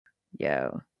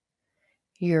Yo,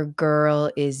 your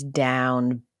girl is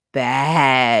down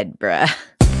bad, bruh.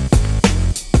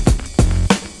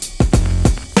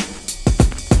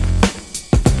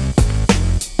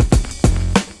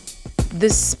 The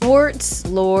sports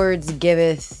lords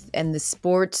giveth, and the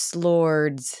sports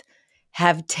lords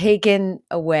have taken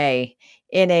away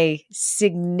in a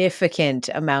significant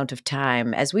amount of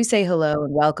time. As we say hello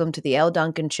and welcome to the Elle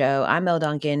Duncan Show. I'm Elle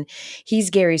Duncan. He's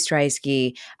Gary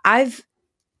Streisky.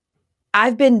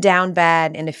 I've been down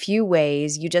bad in a few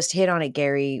ways. You just hit on it,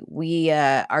 Gary. We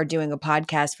are doing a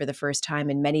podcast for the first time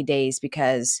in many days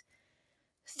because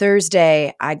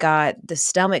Thursday I got the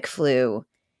stomach flu,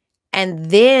 and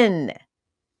then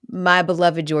my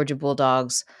beloved Georgia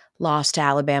Bulldogs lost to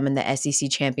Alabama in the SEC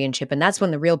championship, and that's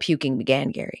when the real puking began,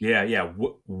 Gary. Yeah.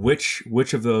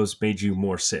 Which of those made you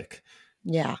more sick?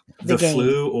 Yeah, The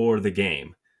flu or the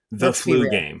game? The flu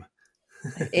game.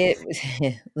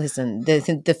 Listen,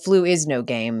 the flu is no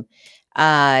game.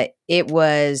 It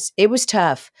was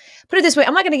tough. Put it this way,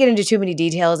 I'm not going to get into too many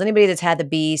details. Anybody that's had the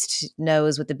beast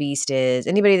knows what the beast is.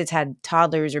 Anybody that's had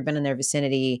toddlers or been in their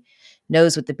vicinity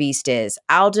knows what the beast is.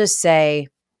 I'll just say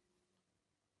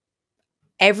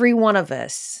every one of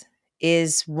us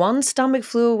is one stomach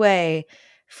flu away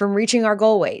from reaching our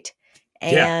goal weight.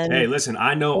 And Hey, listen,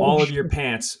 I know all of your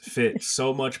pants fit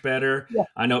so much better. Yeah.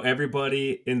 I know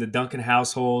everybody in the Duncan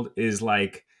household is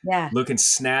like looking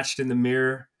snatched in the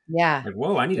mirror. Yeah. Like,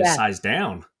 whoa, I need to size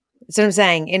down. That's what I'm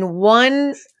saying. In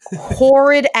one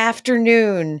horrid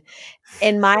afternoon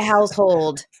in my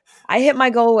household, I hit my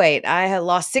goal weight. I had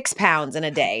lost 6 pounds in a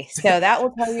day. So that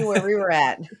will tell you where we were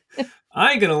at.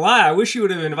 I ain't gonna lie. I wish you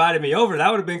would have invited me over. That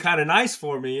would have been kind of nice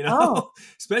for me, you know. Oh,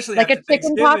 especially like a after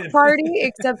chicken Thanksgiving. pox party,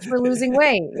 except for losing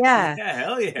weight. Yeah. Yeah,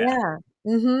 hell yeah. Yeah.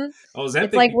 Mm-hmm. Oh,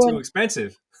 Ozempic too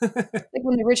expensive. Like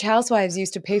when the rich housewives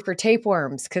used to pay for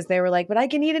tapeworms because they were like, but I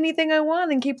can eat anything I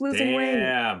want and keep losing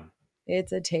weight.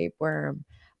 It's a tapeworm.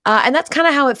 And that's kind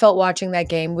of how it felt watching that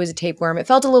game, was a tapeworm. It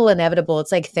felt a little inevitable.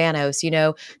 It's like Thanos, you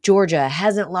know, Georgia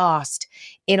hasn't lost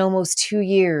in almost 2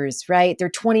 years, right? They're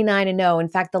 29-0. In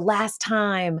fact, the last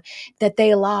time that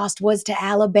they lost was to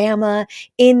Alabama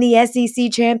in the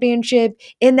SEC championship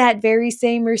in that very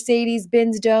same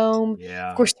Mercedes-Benz Dome.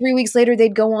 Yeah. Of course, 3 weeks later,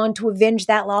 they'd go on to avenge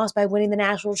that loss by winning the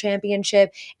national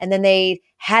championship. And then they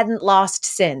hadn't lost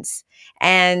since.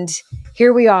 And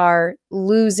here we are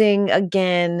losing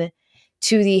again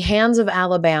to the hands of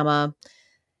Alabama.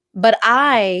 But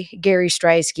I, Gary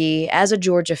Streisky, as a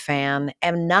Georgia fan,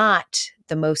 am not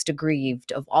the most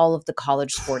aggrieved of all of the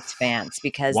college sports fans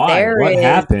because what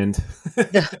happened?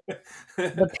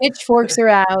 The pitchforks are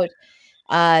out.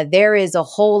 There is a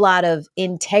whole lot of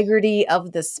integrity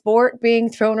of the sport being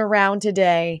thrown around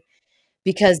today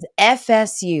because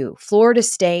FSU, Florida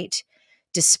State,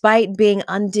 despite being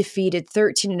undefeated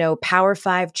 13-0 Power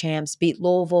 5 champs, beat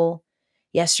Louisville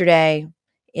yesterday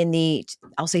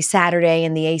I'll say Saturday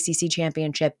in the ACC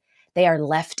championship. They are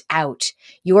left out.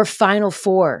 Your Final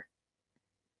Four: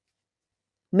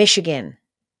 Michigan,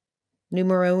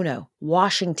 numero uno;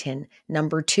 Washington,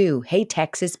 number 2. Hey,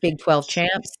 Texas, Big 12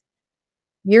 champs.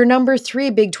 You're number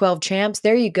 3, Big 12 champs.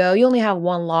 There you go. You only have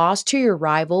one loss to your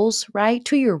rivals, right?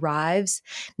 To your rives.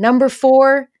 Number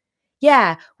 4,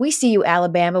 yeah, we see you,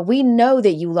 Alabama. We know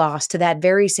that you lost to that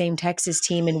very same Texas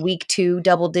team in week 2,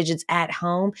 double digits at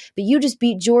home, but you just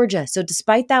beat Georgia. So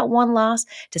despite that one loss,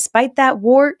 despite that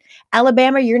wart,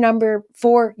 Alabama, you're number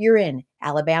 4, you're in.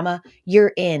 Alabama,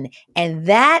 you're in. And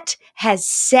that has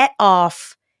set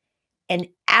off an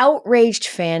outraged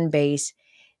fan base.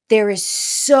 There is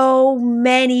so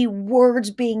many words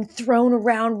being thrown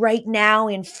around right now: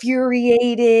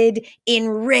 infuriated,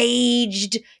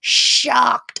 enraged,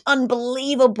 shocked,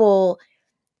 unbelievable,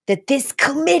 that this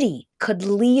committee could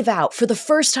leave out, for the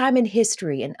first time in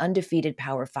history, an undefeated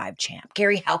Power 5 champ.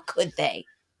 Gary, how could they?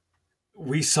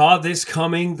 We saw this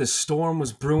coming. The storm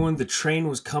was brewing. The train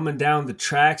was coming down the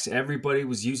tracks. Everybody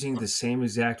was using the same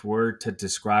exact word to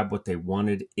describe what they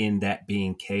wanted, in that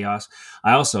being chaos.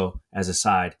 I also, as a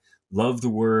side, love the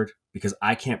word because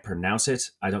I can't pronounce it.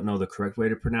 I don't know the correct way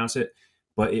to pronounce it,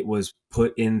 but it was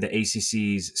put in the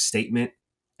ACC's statement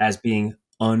as being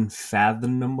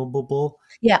unfathomable.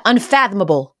 Yeah,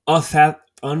 unfathomable.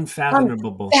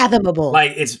 Unfathomable. Unfathomable.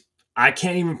 Like, I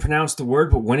can't even pronounce the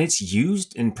word, but when it's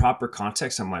used in proper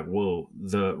context, I'm like, whoa,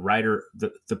 the writer,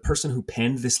 the person who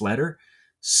penned this letter,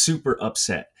 super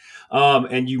upset.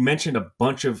 And you mentioned a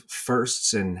bunch of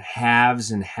firsts and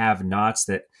haves and have-nots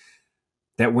that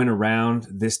went around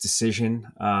this decision.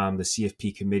 The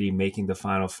CFP committee making the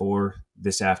Final Four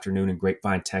this afternoon in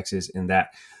Grapevine, Texas, in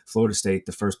that Florida State,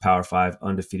 the first Power 5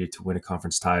 undefeated to win a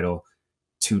conference title,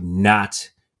 to not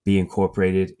be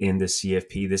incorporated in the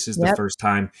CFP. This is the Yep. first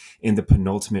time in the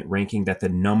penultimate ranking that the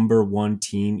number one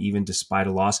team, even despite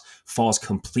a loss, falls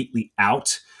completely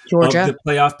out of Georgia. the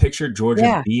playoff picture. Georgia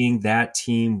Yeah, being that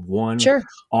team, won sure.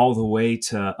 all the way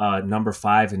to number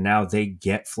 5, and now they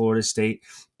get Florida State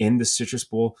in the Citrus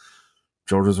Bowl.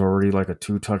 Georgia's already like a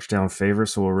 2 touchdown favorite,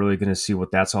 so we're really going to see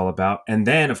what that's all about. And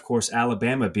then, of course,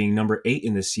 Alabama being number 8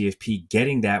 in the CFP,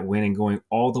 getting that win and going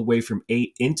all the way from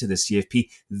 8 into the CFP.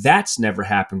 That's never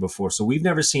happened before. So we've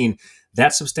never seen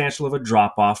that substantial of a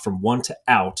drop off from 1 to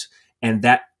out, and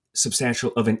that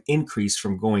substantial of an increase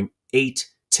from going 8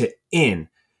 to in.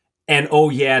 And oh,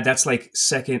 yeah, that's like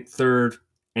second, third,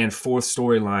 and fourth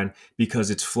storyline because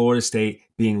it's Florida State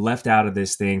being left out of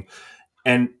this thing.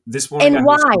 And this morning I And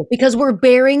why? hosted. Because we're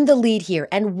bearing the lead here.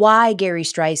 And why, Gary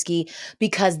Streisky?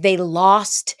 Because they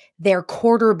lost their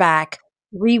quarterback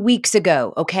 3 weeks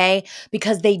ago, okay?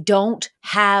 Because they don't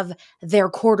have their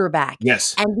quarterback.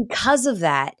 Yes. And because of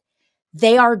that,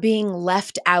 they are being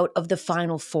left out of the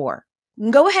Final Four.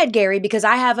 Go ahead, Gary, because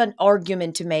I have an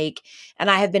argument to make,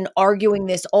 and I have been arguing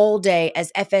this all day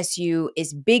as FSU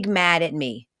is big mad at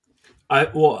me.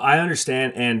 I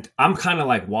understand, and I'm kind of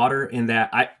like water in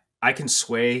that I can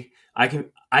sway. I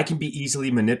can be easily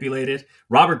manipulated.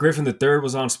 Robert Griffin III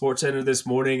was on SportsCenter this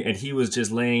morning, and he was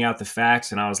just laying out the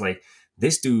facts, and I was like,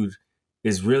 this dude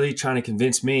is really trying to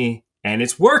convince me, and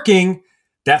it's working.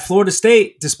 That Florida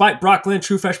State, despite Brock Glenn,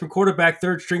 true freshman quarterback,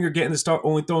 third stringer, getting the start,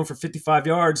 only throwing for 55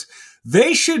 yards,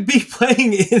 they should be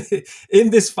playing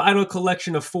in this final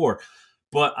collection of 4.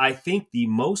 But I think the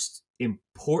most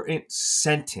important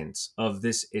sentence of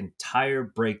this entire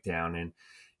breakdown, and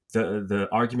the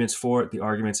arguments for it, the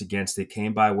arguments against it,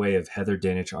 came by way of Heather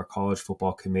Dinich, our college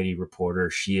football committee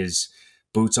reporter. She is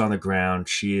boots on the ground.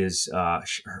 She is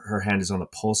her hand is on the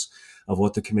pulse of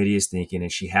what the committee is thinking,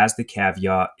 and she has the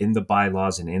caveat in the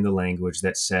bylaws and in the language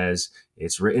that says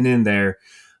it's written in there.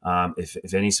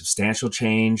 If any substantial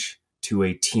change to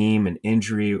a team, an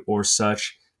injury or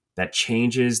such, that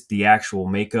changes the actual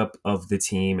makeup of the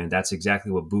team, and that's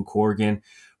exactly what Boo Corrigan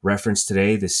referenced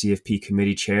today, the CFP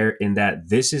committee chair, in that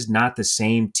this is not the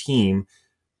same team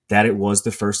that it was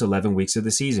the first 11 weeks of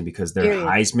the season because their Period.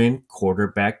 Heisman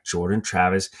quarterback, Jordan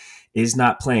Travis, is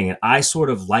not playing. And I sort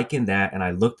of liken that, and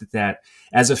I looked at that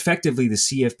as effectively the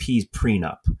CFP's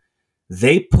prenup.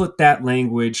 They put that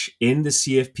language in the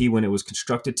CFP when it was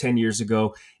constructed 10 years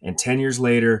ago, and 10 years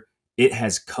later, it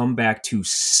has come back to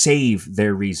save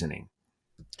their reasoning.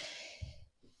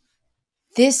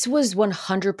 This was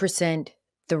 100%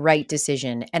 the right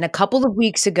decision. And a couple of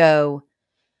weeks ago,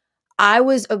 I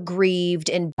was aggrieved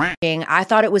and I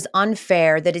thought it was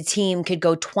unfair that a team could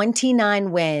go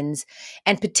 29 wins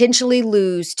and potentially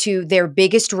lose to their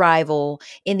biggest rival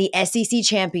in the SEC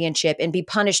championship and be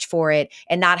punished for it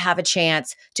and not have a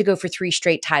chance to go for 3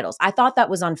 straight titles. I thought that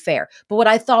was unfair. But what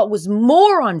I thought was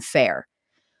more unfair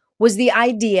was the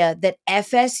idea that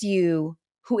FSU,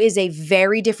 who is a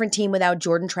very different team without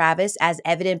Jordan Travis, as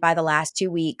evident by the last 2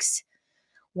 weeks,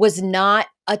 was not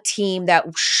a team that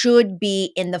should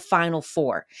be in the Final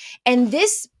Four. And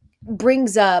this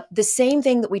brings up the same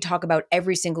thing that we talk about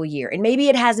every single year. And maybe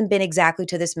it hasn't been exactly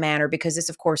to this manner because this,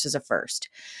 of course, is a first.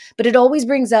 But it always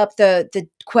brings up the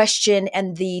question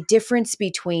and the difference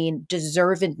between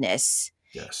deservedness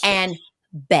Yes. and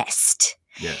best.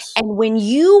 Yes. And when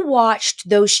you watched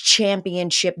those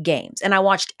championship games, and I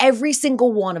watched every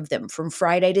single one of them from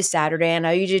Friday to Saturday, and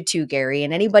I know you did too, Gary,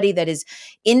 and anybody that is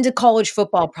into college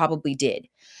football probably did.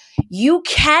 You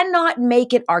cannot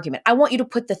make an argument. I want you to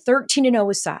put the 13-0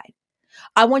 aside.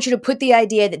 I want you to put the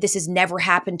idea that this has never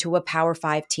happened to a Power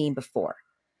 5 team before.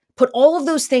 Put all of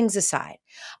those things aside.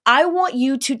 I want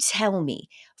you to tell me,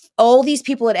 all these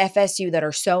people at FSU that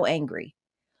are so angry,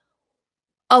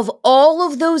 of all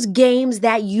of those games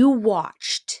that you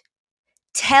watched,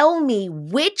 tell me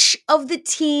which of the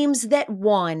teams that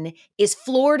won is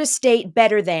Florida State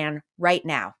better than right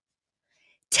now?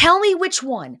 Tell me which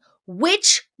one.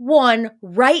 Which one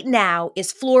right now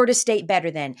is Florida State better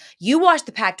than? You watched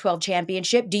the Pac-12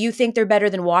 championship. Do you think they're better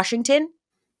than Washington?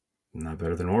 Not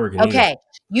better than Oregon either. Okay.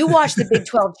 You watched the Big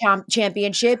 12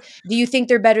 championship. Do you think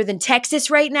they're better than Texas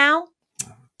right now?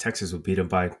 Texas would beat them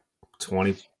by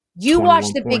 20, You 21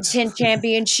 watched the Big points. 10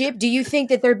 championship. Do you think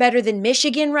that they're better than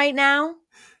Michigan right now?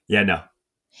 Yeah, no.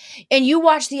 And you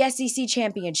watch the SEC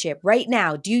championship right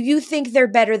now. Do you think they're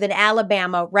better than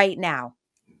Alabama right now?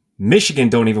 Michigan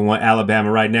don't even want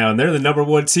Alabama right now, and they're the number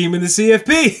 1 team in the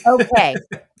CFP. Okay.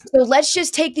 So let's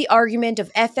just take the argument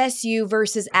of FSU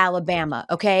versus Alabama,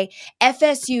 okay?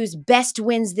 FSU's best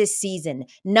wins this season,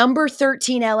 number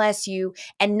 13 LSU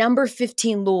and number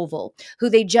 15 Louisville, who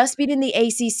they just beat in the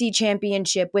ACC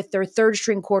championship with their third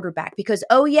string quarterback. Because,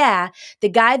 oh yeah, the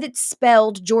guy that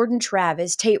spelled Jordan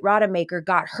Travis, Tate Rodemaker,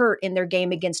 got hurt in their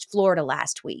game against Florida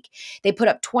last week. They put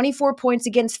up 24 points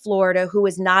against Florida, who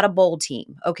is not a bowl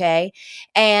team, okay?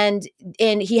 And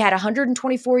he had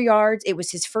 124 yards. It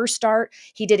was his first start.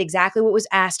 He did exactly what was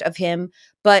asked of him,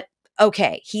 but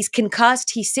okay, he's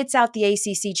concussed. He sits out the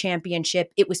ACC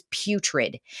championship. It was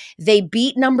putrid. They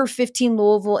beat number 15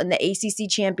 Louisville in the ACC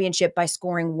championship by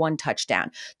scoring one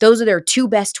touchdown. Those are their two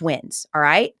best wins, all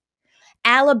right?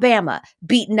 Alabama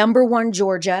beat number 1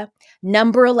 Georgia,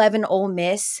 number 11 Ole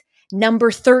Miss,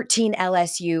 number 13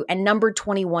 LSU, and number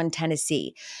 21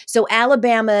 Tennessee. So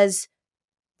Alabama's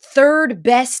third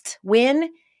best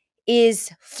win is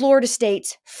Florida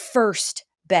State's first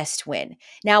best win.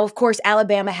 Now, of course,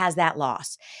 Alabama has that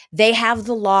loss. They have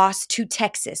the loss to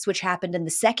Texas, which happened in the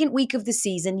second week of the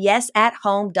season. Yes, at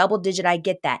home, double digit, I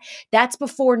get that. That's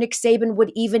before Nick Saban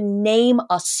would even name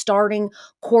a starting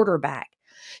quarterback.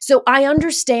 So I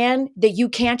understand that you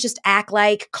can't just act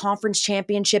like conference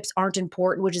championships aren't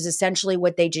important, which is essentially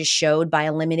what they just showed by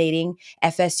eliminating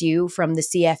FSU from the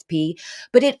CFP.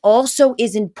 But it also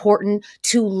is important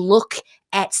to look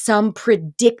at some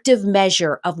predictive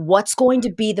measure of what's going to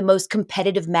be the most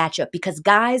competitive matchup. Because,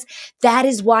 guys, that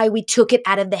is why we took it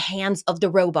out of the hands of the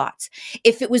robots.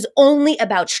 If it was only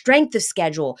about strength of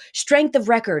schedule, strength of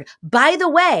record, by the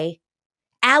way,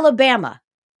 Alabama,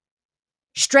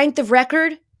 strength of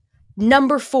record,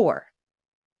 number 4.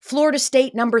 Florida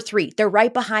State, number 3. They're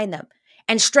right behind them.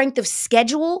 And strength of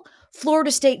schedule,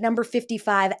 Florida State, number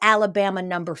 55, Alabama,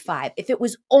 number 5. If it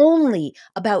was only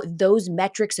about those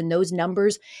metrics and those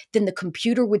numbers, then the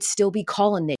computer would still be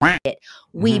calling it.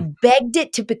 We Mm-hmm. begged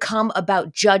it to become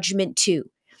about judgment too.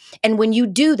 And when you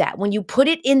do that, when you put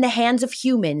it in the hands of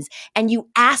humans and you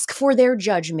ask for their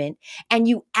judgment and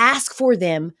you ask for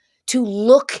them to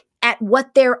look at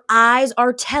what their eyes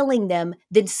are telling them,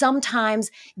 then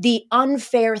sometimes the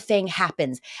unfair thing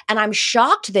happens. And I'm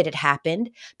shocked that it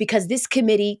happened because this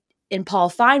committee, in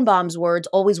Paul Feinbaum's words,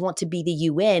 always want to be the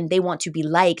UN. They want to be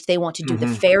liked. They want to do the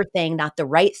Mm-hmm. fair thing, not the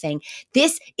right thing.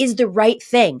 This is the right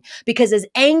thing because as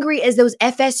angry as those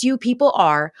FSU people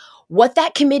are, what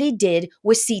that committee did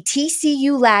was see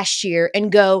TCU last year and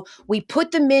go, we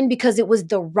put them in because it was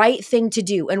the right thing to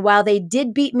do. And while they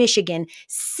did beat Michigan,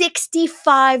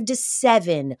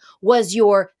 65-7 was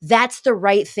your that's the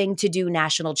right thing to do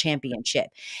national championship.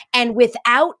 And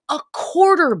without a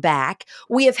quarterback,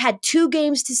 we have had 2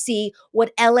 games to see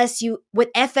what FSU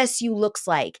looks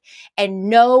like. And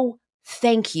no,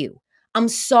 thank you. I'm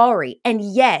sorry. And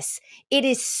yes, it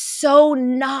is so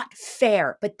not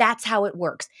fair, but that's how it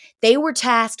works. They were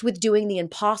tasked with doing the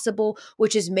impossible,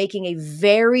 which is making a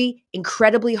very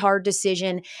incredibly hard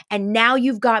decision. And now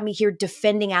you've got me here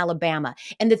defending Alabama.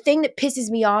 And the thing that pisses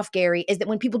me off, Gary, is that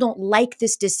when people don't like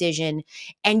this decision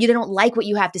and you don't like what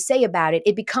you have to say about it,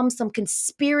 it becomes some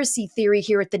conspiracy theory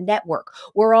here at the network.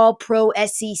 We're all pro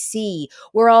SEC.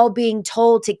 We're all being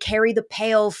told to carry the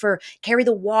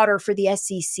water for the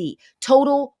SEC.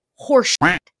 Total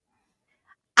horseshit.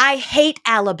 I hate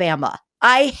Alabama.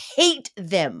 I hate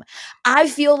them. I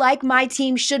feel like my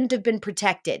team shouldn't have been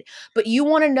protected. But you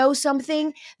want to know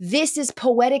something? This is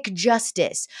poetic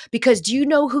justice. Because do you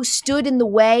know who stood in the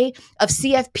way of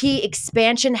CFP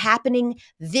expansion happening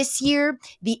this year?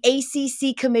 The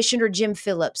ACC Commissioner, Jim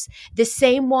Phillips, the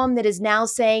same one that is now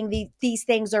saying these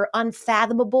things are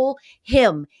unfathomable.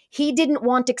 Him. He didn't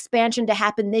want expansion to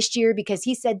happen this year because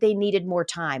he said they needed more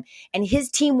time. And his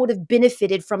team would have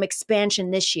benefited from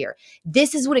expansion this year.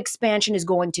 This is what expansion is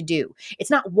going to do. It's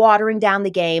not watering down the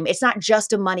game. It's not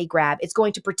just a money grab. It's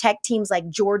going to protect teams like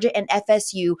Georgia and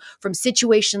FSU from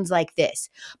situations like this.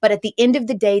 But at the end of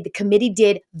the day, the committee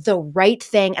did the right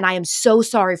thing. And I am so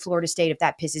sorry, Florida State, if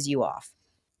that pisses you off.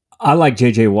 I like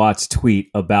JJ Watt's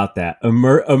tweet about that.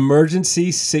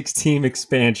 Emergency 6-team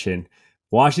expansion.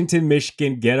 Washington,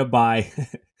 Michigan get a bye.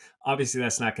 Obviously,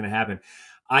 that's not going to happen.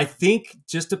 I think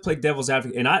just to play devil's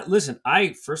advocate, and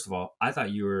I first of all, I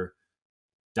thought you were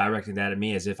directing that at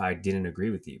me as if I didn't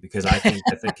agree with you because I think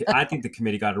the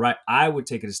committee got it right. I would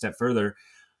take it a step further,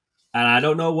 and I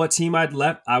don't know what team I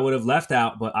would have left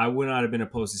out, but I would not have been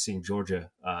opposed to seeing Georgia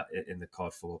in the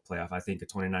college football playoff. I think a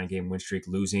 29-game win streak,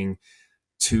 losing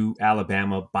to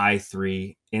Alabama by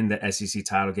 3 in the SEC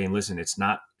title game. Listen, it's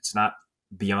not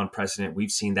beyond precedent. We've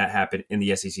seen that happen in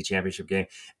the SEC championship game,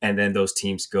 and then those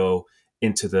teams go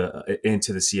into the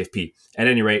CFP. At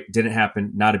any rate, didn't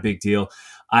happen. Not a big deal.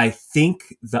 I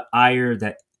think the ire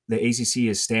that the ACC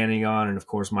is standing on, and of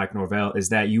course Mike Norvell, is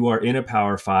that you are in a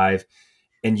Power Five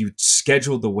and you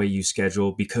schedule the way you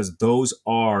schedule because those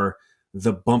are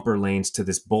the bumper lanes to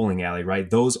this bowling alley, right?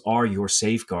 Those are your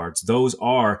safeguards. Those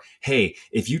are, hey,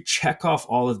 if you check off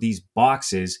all of these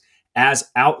boxes as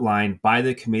outlined by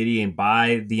the committee and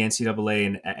by the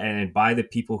NCAA and by the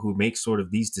people who make sort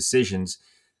of these decisions,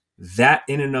 that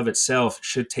in and of itself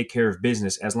should take care of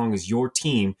business as long as your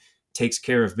team takes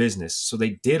care of business. So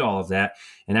they did all of that.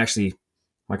 And actually,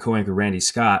 my co-anchor Randy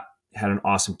Scott had an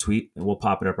awesome tweet, and we'll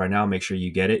pop it up right now. Make sure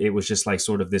you get it. It was just like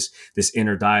sort of this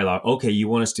inner dialogue. Okay, you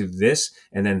want us to do this,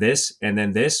 and then this, and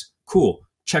then this. Cool.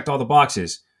 Checked all the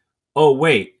boxes. Oh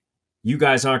wait, you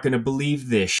guys aren't going to believe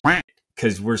this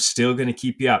because we're still going to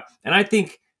keep you out. And I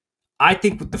think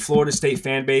with the Florida State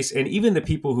fan base and even the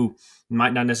people who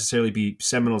might not necessarily be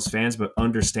Seminoles fans, but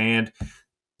understand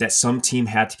that some team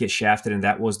had to get shafted, and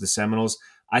that was the Seminoles.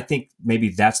 I think maybe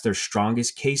that's their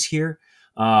strongest case here.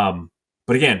 But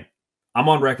again, I'm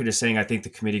on record as saying I think the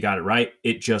committee got it right.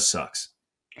 It just sucks.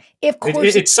 Of It, course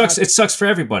it, it it sucks. It sucks for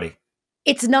everybody.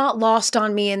 it's not lost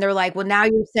on me, and they're like, well, now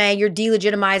you're saying you're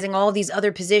delegitimizing all these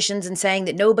other positions and saying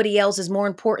that nobody else is more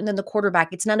important than the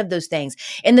quarterback. It's none of those things.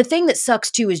 And the thing that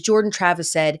sucks too is Jordan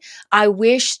Travis said, I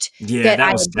wished Yeah, that I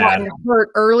that was had sad. gotten hurt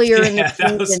earlier in the Yeah, that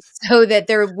season was. so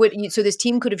that so this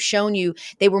team could have shown you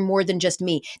they were more than just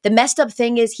me. The messed up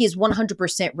thing is he is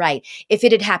 100% right. If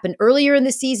it had happened earlier in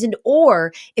the season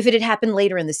or if it had happened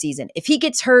later in the season, if he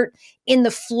gets hurt in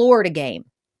the Florida game,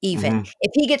 even Mhm.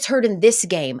 if he gets hurt in this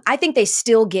game, I think they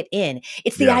still get in.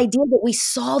 It's the Yeah, idea that we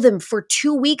saw them for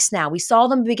 2 weeks now. We saw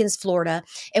them against Florida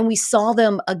and we saw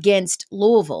them against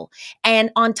Louisville.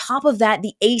 And on top of that,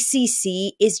 the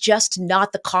ACC is just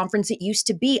not the conference it used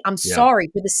to be. I'm yeah, sorry,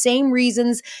 for the same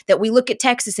reasons that we look at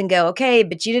Texas and go, okay,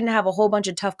 but you didn't have a whole bunch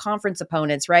of tough conference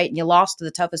opponents, right? And you lost to the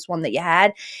toughest one that you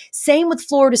had. Same with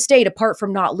Florida State, apart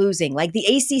from not losing. Like the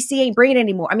ACC ain't bringing it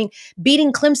anymore. I mean,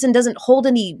 beating Clemson doesn't hold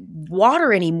any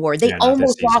water anymore. They yeah. Not this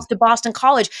almost season. lost to Boston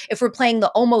College if we're playing the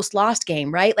almost lost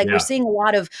game, right? Like we're Yeah, seeing a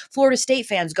lot of Florida State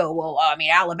fans go, well, I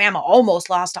mean, Alabama almost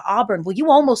lost to Auburn. Well,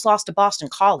 you almost lost to Boston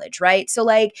College, right? So,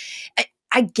 like,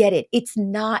 I get it. It's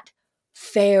not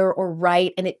fair or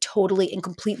right and it totally and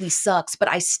completely sucks, but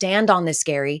I stand on this,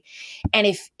 Gary. And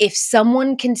if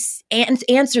someone can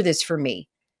answer this for me,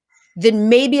 then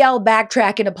maybe I'll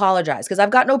backtrack and apologize because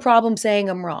I've got no problem saying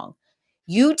I'm wrong.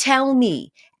 You tell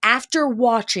me, after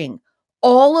watching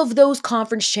all of those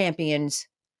conference champions,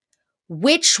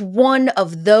 which one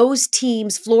of those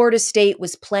teams Florida State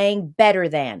was playing better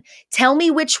than? Tell me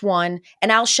which one,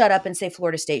 and I'll shut up and say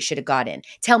Florida State should have got in.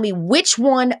 Tell me which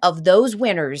one of those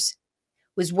winners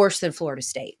was worse than Florida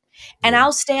State. And yeah.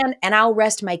 I'll stand and I'll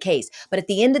rest my case. But at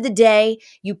the end of the day,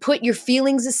 you put your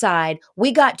feelings aside.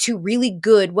 We got two really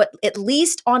good, what at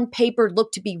least on paper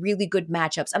look to be really good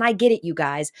matchups. And I get it, you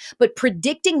guys. But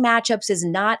predicting matchups is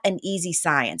not an easy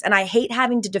science. And I hate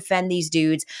having to defend these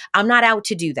dudes. I'm not out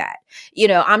to do that.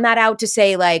 I'm not out to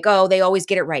say, like, oh, they always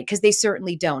get it right, because they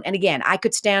certainly don't. And again, I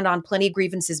could stand on plenty of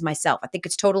grievances myself. I think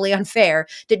it's totally unfair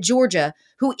that Georgia,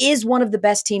 who is one of the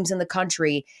best teams in the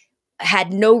country,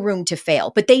 had no room to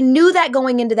fail. But they knew that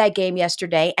going into that game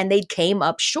yesterday, and they came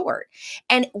up short.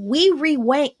 And we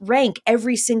rank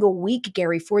every single week,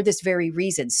 Gary, for this very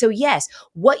reason. So, yes,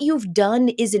 what you've done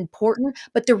is important.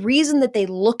 But the reason that they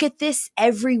look at this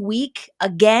every week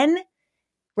again,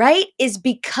 right, is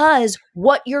because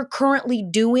what you're currently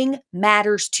doing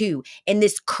matters too. And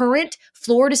this current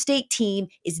Florida State team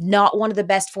is not one of the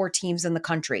best four teams in the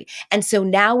country. And so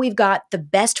now we've got the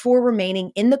best four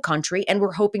remaining in the country, and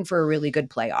we're hoping for a really good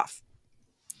playoff.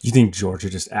 You think Georgia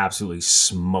just absolutely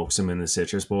smokes them in the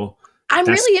Citrus Bowl? I'm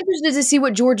That's really interested to see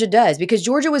what Georgia does, because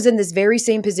Georgia was in this very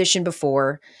same position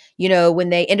before, when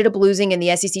they ended up losing in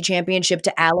the SEC championship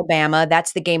to Alabama.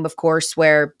 That's the game, of course,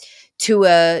 where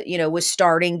Tua, was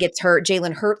starting, gets hurt.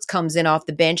 Jalen Hurts comes in off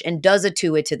the bench and does a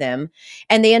Tua to them,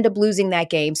 and they end up losing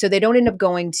that game. So they don't end up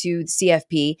going to the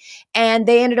CFP, and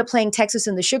they ended up playing Texas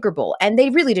in the Sugar Bowl, and they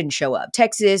really didn't show up.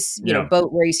 Texas, yeah. boat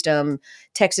raced them.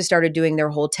 Texas started doing their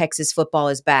whole Texas football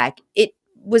is back. It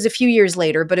was a few years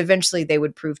later, but eventually they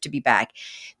would prove to be back.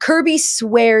 Kirby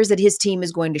swears that his team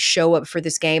is going to show up for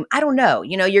this game. I don't know.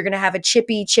 You're going to have a chip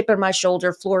on my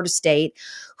shoulder, Florida State.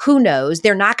 Who knows?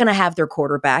 They're not going to have their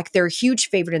quarterback. They're a huge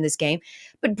favorite in this game.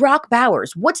 But Brock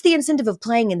Bowers, what's the incentive of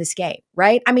playing in this game,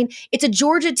 right? I mean, it's a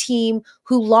Georgia team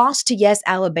who lost to, yes,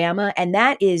 Alabama, and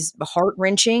that is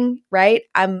heart-wrenching, right?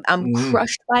 I'm Mhm.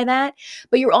 crushed by that.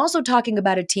 But you're also talking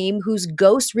about a team whose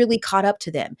ghost really caught up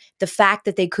to them. The fact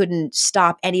that they couldn't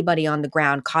stop anybody on the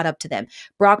ground caught up to them.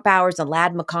 Brock Bowers and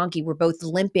Lad McConkey were both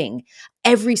limping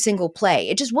every single play.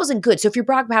 It just wasn't good. So if you're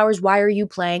Brock Bowers, why are you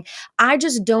playing? I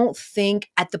just don't think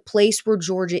at the place where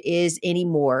Georgia is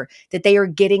anymore that they are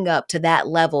getting up to that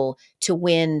level to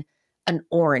win an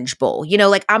Orange Bowl.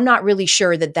 Like I'm not really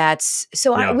sure that that's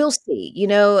so. Yeah. We'll see.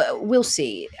 We'll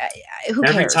see. Who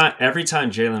Every cares? time, every time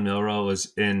Jalen Milrow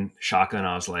was in shotgun,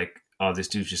 I was like, "Oh, this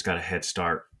dude's just got a head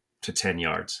start to 10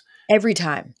 yards." Every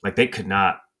time Like they could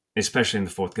not, especially in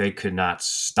the fourth, they could not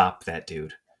stop that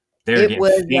dude. They're it getting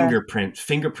was,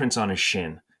 fingerprints on his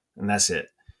shin, and that's it.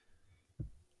 it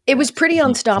Yeah, was pretty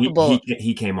unstoppable.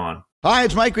 he came on. Hi,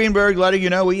 it's Mike Greenberg letting you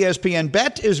know ESPN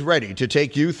Bet is ready to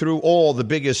take you through all the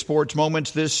biggest sports moments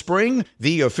this spring.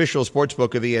 The official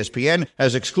sportsbook of ESPN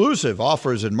has exclusive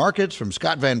offers and markets from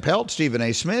Scott Van Pelt, Stephen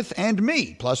A. Smith, and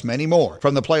me, plus many more.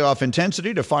 From the playoff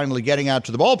intensity to finally getting out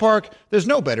to the ballpark, there's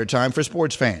no better time for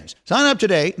sports fans. Sign up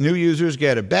today. New users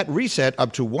get a bet reset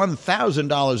up to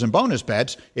 $1,000 in bonus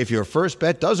bets if your first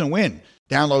bet doesn't win.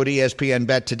 Download ESPN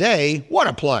Bet today. What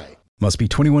a play. Must be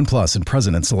 21 plus and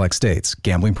present in select states.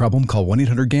 Gambling problem? Call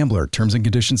 1-800-GAMBLER. Terms and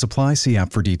conditions apply. See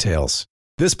app for details.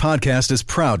 This podcast is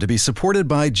proud to be supported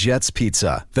by Jets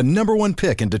Pizza, the #1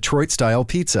 pick in Detroit-style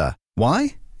pizza.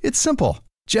 Why? It's simple.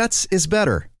 Jets is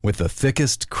better. With the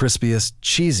thickest, crispiest,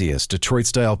 cheesiest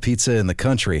Detroit-style pizza in the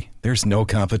country, there's no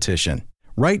competition.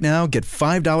 Right now, get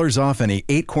 $5 off any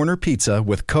 8-corner pizza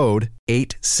with code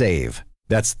 8SAVE.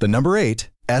 That's the number 8,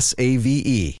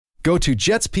 SAVE. Go to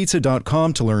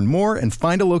jetspizza.com to learn more and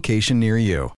find a location near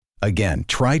you. Again,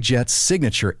 try Jet's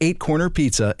signature 8-corner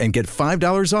pizza and get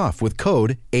 $5 off with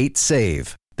code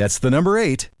 8SAVE. That's the number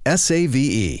 8,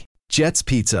 SAVE. Jet's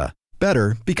Pizza.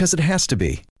 Better because it has to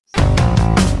be.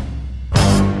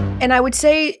 And I would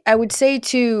say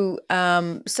too,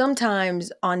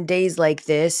 sometimes on days like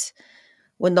this,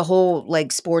 when the whole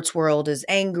like sports world is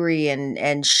angry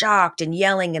and shocked and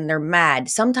yelling and they're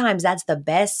mad, sometimes that's the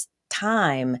best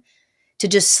time to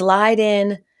just slide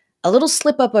in a little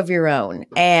slip up of your own.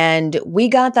 And we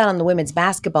got that on the women's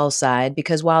basketball side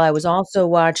because while I was also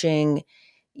watching,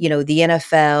 the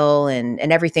NFL and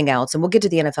everything else, and we'll get to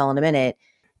the NFL in a minute.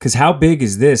 Because how big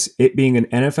is this? It being an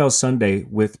NFL Sunday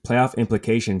with playoff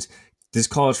implications, this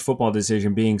college football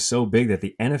decision being so big that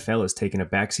the NFL is taking a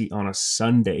backseat on a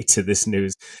Sunday to this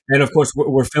news. And of course,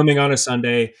 we're filming on a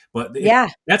Sunday, but Yeah.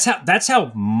 that's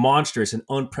how monstrous and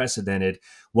unprecedented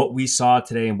what we saw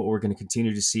today and what we're going to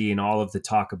continue to see and all of the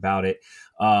talk about it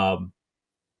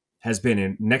has been.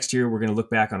 And next year, we're going to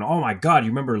look back on, oh my God, you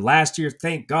remember last year?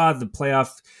 Thank God the playoff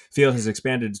field has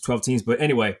expanded to 12 teams. But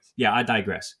anyway, yeah, I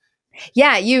digress.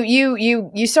 Yeah,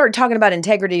 you start talking about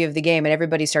integrity of the game and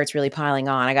everybody starts really piling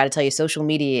on. I got to tell you, social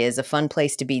media is a fun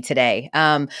place to be today.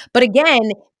 But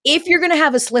again, if you're going to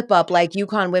have a slip up like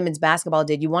UConn women's basketball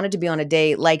did, you want it to be on a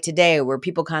day like today where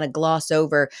people kind of gloss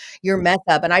over your mess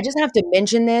up. And I just have to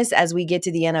mention this as we get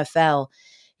to the NFL.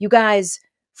 You guys,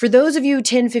 for those of you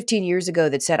 10, 15 years ago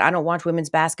that said, I don't watch women's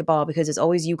basketball because it's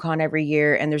always UConn every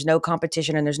year and there's no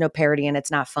competition and there's no parity and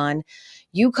it's not fun.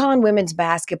 UConn women's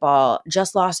basketball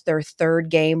just lost their third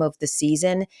game of the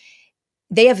season.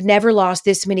 They have never lost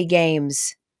this many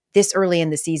games this early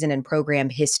in the season in program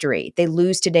history. They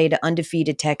lose today to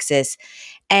undefeated Texas.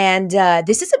 And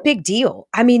this is a big deal.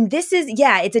 I mean,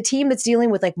 it's a team that's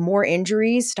dealing with like more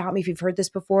injuries. Stop me if you've heard this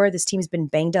before. This team's been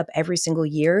banged up every single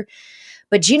year.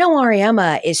 But Gino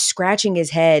Auriemma is scratching his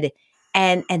head.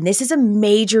 And this is a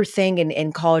major thing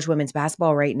in college women's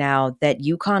basketball right now, that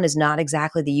UConn is not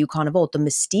exactly the UConn of old. The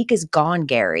mystique is gone,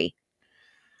 Gary.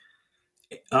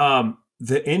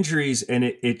 The injuries, and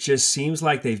it just seems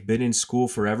like they've been in school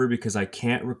forever because I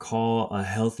can't recall a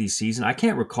healthy season. I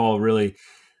can't recall really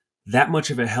that much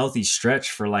of a healthy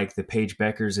stretch for like the Paige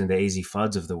Beckers and the AZ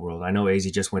Fudds of the world. I know AZ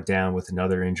just went down with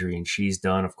another injury and she's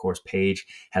done. Of course, Paige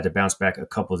had to bounce back a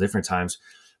couple of different times.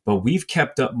 But we've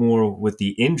kept up more with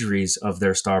the injuries of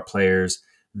their star players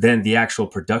than the actual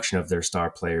production of their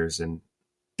star players. And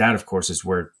that, of course, is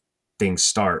where things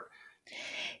start.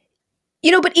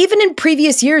 But even in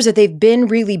previous years that they've been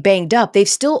really banged up, they've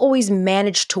still always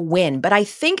managed to win. But I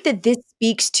think that this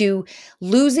speaks to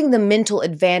losing the mental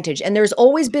advantage. And there's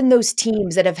always been those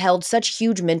teams that have held such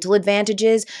huge mental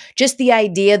advantages. Just the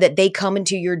idea that they come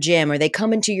into your gym or they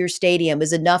come into your stadium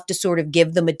is enough to sort of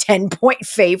give them a 10-point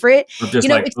favorite. I'm just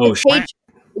like, It's oh, the page.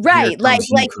 Right. Like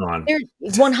UConn.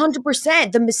 there's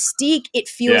 100%. The mystique, it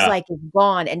feels Yeah. like it's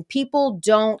gone. And people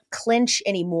don't clinch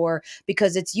anymore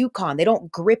because it's UConn. They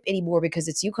don't grip anymore because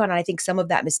it's UConn. And I think some of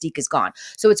that mystique is gone.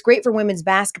 So it's great for women's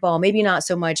basketball, maybe not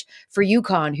so much for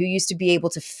UConn, who used to be able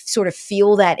to sort of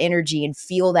feel that energy and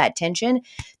feel that tension.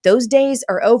 Those days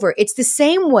are over. It's the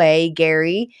same way,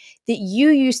 Gary, that you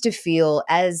used to feel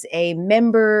as a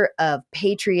member of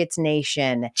Patriots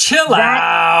Nation Chill that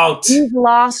out. you've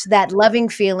lost that loving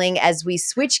feeling as we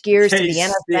switch gears to They the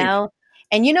stink. NFL?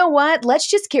 And you know what? Let's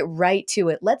just get right to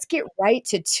it. Let's get right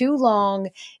to too long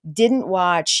didn't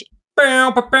watch.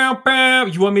 Bow, bow, bow, bow.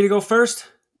 You want me to go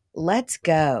first? Let's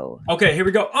go. Okay, here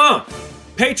we go.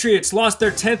 Patriots lost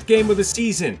their 10th game of the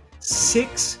season,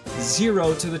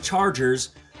 6-0 to the Chargers,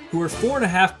 who are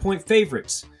 4.5-point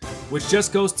favorites, which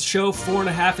just goes to show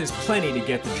 4.5 is plenty to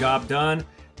get the job done,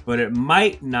 but it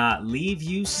might not leave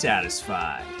you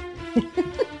satisfied.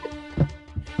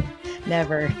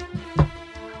 Never.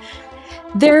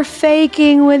 They're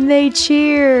faking when they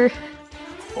cheer.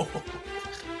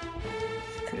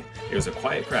 It was a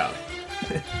quiet crowd.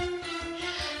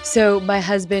 So my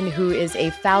husband, who is a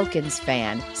Falcons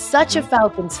fan, such a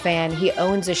Falcons fan, he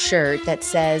owns a shirt that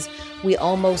says, "We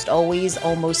almost always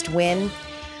almost win."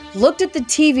 Looked at the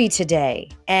TV today,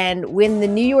 and when the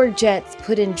New York Jets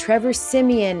put in Trevor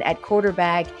Siemian at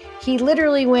quarterback, he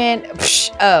literally went,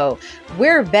 "Oh,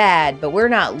 we're bad, but we're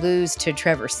not lose to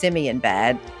Trevor Siemian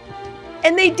bad."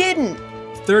 And they didn't.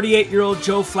 38-year-old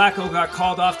Joe Flacco got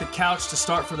called off the couch to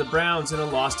start for the Browns in a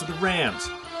loss to the Rams.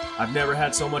 I've never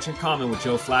had so much in common with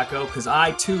Joe Flacco because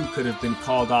I too could have been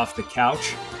called off the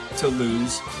couch to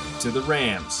lose to the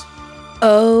Rams.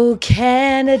 Oh,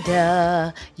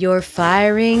 Canada, your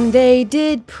firing they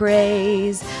did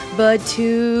praise, but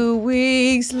 2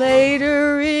 weeks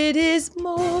later it is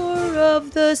more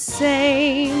of the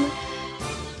same.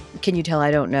 Can you tell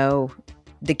I don't know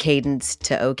the cadence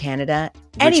to "Oh, Canada"?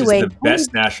 Which Anyway, is the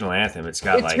best national anthem. It's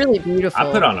got it's really beautiful.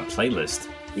 I put on a playlist.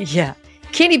 Yeah.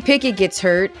 Kenny Pickett gets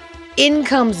hurt. In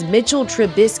comes Mitchell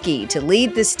Trubisky to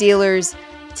lead the Steelers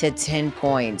to 10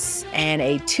 points and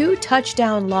a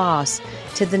 2-touchdown loss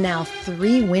to the now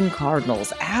 3-win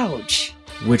Cardinals. Ouch.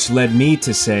 Which led me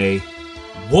to say,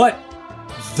 what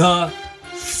the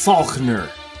Faulkner?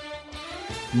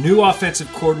 New offensive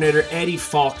coordinator Eddie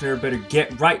Faulkner better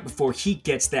get right before he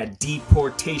gets that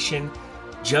deportation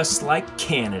just like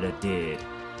Canada did.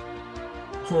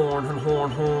 Horn, horn,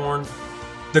 horn, horn.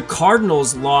 The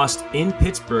Cardinals lost in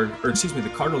Pittsburgh,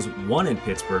 the Cardinals won in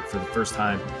Pittsburgh for the first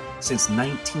time since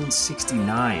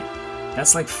 1969.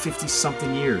 That's like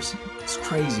 50-something years. It's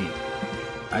crazy.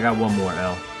 I got one more,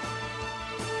 L.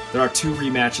 There are 2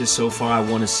 rematches so far I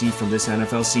want to see from this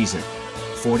NFL season.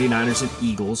 49ers and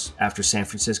Eagles after San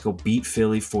Francisco beat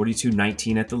Philly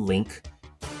 42-19 at the Link.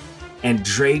 And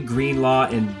Dre Greenlaw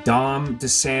and Dom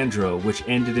DeSandro, which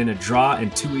ended in a draw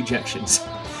and 2 ejections.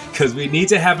 Because we need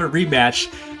to have a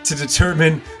rematch to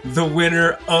determine the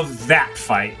winner of that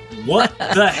fight. What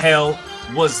the hell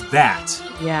was that?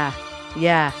 Yeah.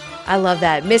 I love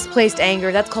that. Misplaced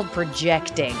anger. That's called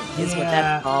projecting, is what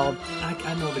that's called.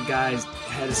 I know the guy's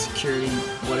head of security,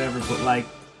 whatever, but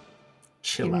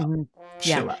chill out.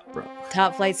 Chill out, bro.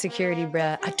 Top flight security,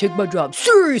 bruh. I took my job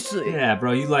seriously. Yeah,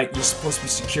 bro. You're supposed to be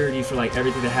security for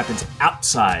everything that happens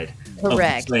outside of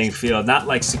the playing field, not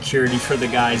like security for the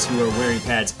guys who are wearing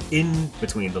pads in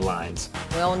between the lines.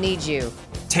 We all need you.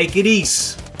 Take it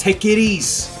easy. Take it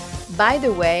easy. By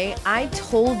the way, I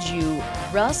told you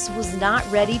Russ was not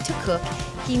ready to cook.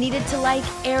 He needed to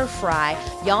air fry.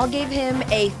 Y'all gave him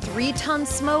a 3-ton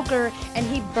smoker and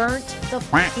he burnt the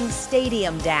fucking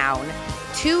stadium down.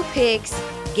 2 picks,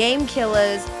 game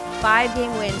killers,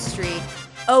 5-game win streak,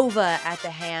 over at the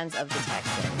hands of the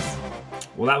Texans.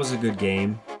 Well, that was a good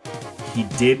game. He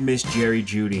did miss Jerry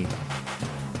Jeudy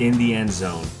in the end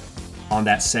zone on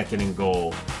that 2nd and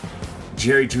goal.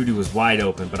 Jerry Jeudy was wide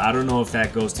open, but I don't know if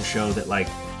that goes to show that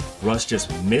Russ just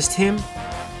missed him,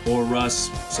 or Russ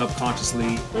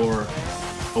subconsciously or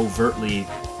overtly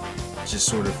just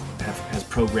sort of has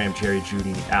programmed Jerry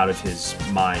Jeudy out of his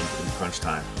mind in crunch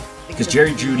time. Because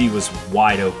Jerry Jeudy was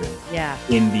wide open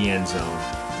in the end zone.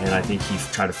 And I think he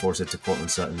tried to force it to Cortland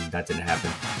Sutton. That didn't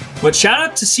happen. But shout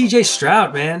out to CJ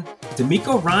Stroud, man.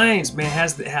 D'Amico Ryans, man,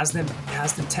 has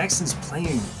the Texans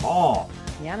playing ball.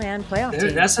 Yeah, man, playoff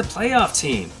team. That's a playoff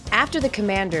team. After the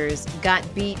Commanders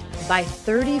got beat by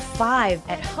 35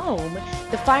 at home,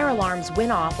 the fire alarms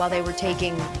went off while they were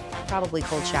taking probably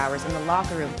cold showers in the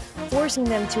locker room, forcing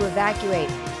them to evacuate.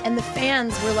 And the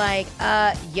fans were like,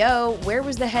 yo, where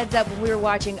was the heads up when we were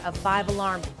watching a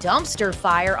 5-alarm dumpster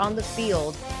fire on the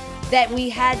field that we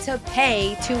had to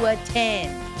pay to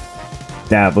attend?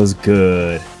 That was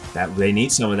good. They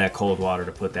need some of that cold water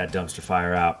to put that dumpster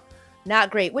fire out.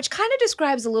 Not great, which kind of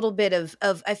describes a little bit of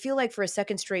I feel like for a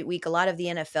second straight week, a lot of the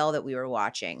NFL that we were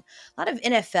watching, a lot of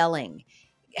NFLing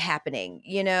happening.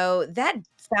 That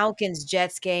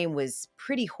Falcons-Jets game was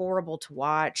pretty horrible to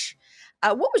watch.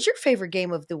 What was your favorite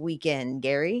game of the weekend,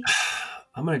 Gary?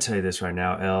 I'm going to tell you this right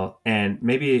now, Elle, and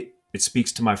maybe it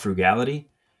speaks to my frugality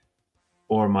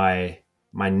or my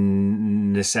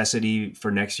necessity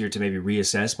for next year to maybe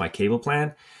reassess my cable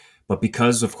plan. But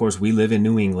because, of course, we live in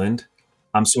New England,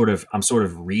 I'm sort of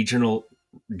regional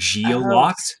geo Oh,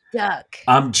 locked. stuck.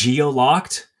 I'm geo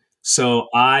locked. So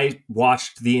I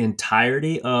watched the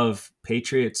entirety of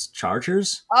Patriots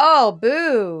Chargers, Oh,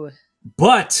 boo.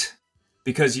 but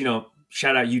because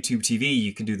shout out YouTube TV,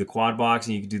 you can do the quad box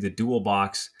and you can do the dual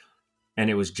box, and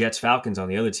it was Jets Falcons on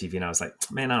the other TV, and I was like,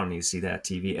 man, I don't need to see that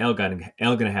TV. Elle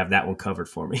gonna have that one covered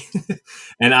for me,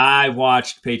 and I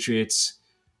watched Patriots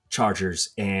Chargers,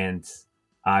 and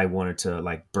I wanted to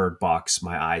like bird box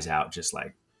my eyes out, just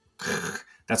like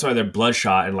that's why they're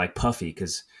bloodshot and like puffy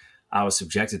because I was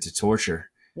subjected to torture.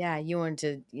 Yeah, you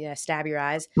wanted to stab your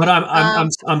eyes. But Um,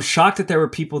 I'm shocked that there were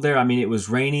people there. I mean, it was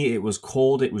rainy, it was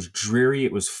cold, it was dreary,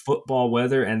 it was football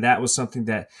weather, and that was something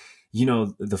that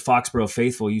the Foxborough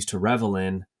faithful used to revel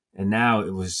in. And now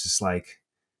it was just like,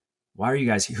 why are you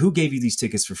guys? Who gave you these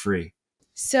tickets for free?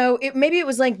 So maybe it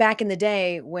was like back in the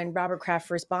day when Robert Kraft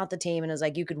first bought the team and it was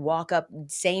like you could walk up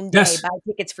same day, Yes, buy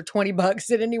tickets for $20,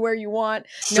 sit anywhere you want.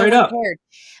 No straight one up. cared.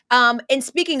 And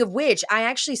speaking of which, I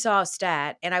actually saw a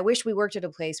stat, and I wish we worked at a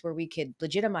place where we could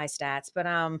legitimize stats, but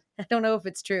I don't know if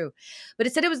it's true. But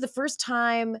it said it was the first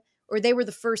time, or they were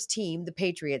the first team, the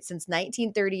Patriots, since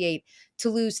 1938 to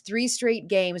lose 3 straight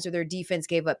games where their defense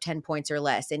gave up 10 points or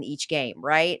less in each game,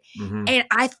 right? Hmm. And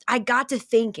I got to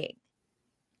thinking,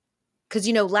 because,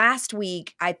 last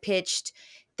week I pitched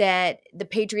that the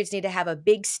Patriots need to have a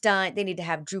big stunt. They need to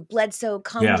have Drew Bledsoe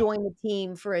come Yeah. join the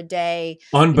team for a day.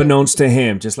 Unbeknownst to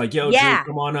him, just like, yo, Drew, Yeah.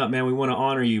 come on up, man. We want to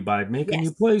honor you by making you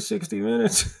Yes. play 60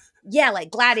 minutes. Yeah, like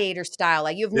gladiator style.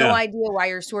 Like you have no Yeah. idea why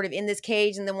you're sort of in this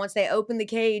cage. And then once they open the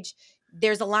cage,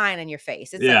 there's a line in your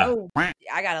face. It's like, Yeah. oh,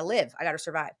 I got to live. I got to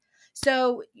survive.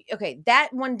 So, okay,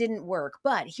 that one didn't work.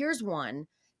 But here's one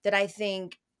that I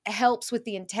think helps with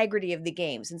the integrity of the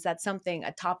game, since that's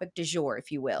a topic du jour,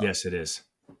 if you will. Yes, it is.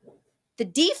 The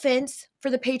defense for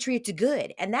the Patriots is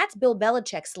good, and that's Bill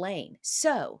Belichick's lane.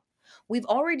 So we've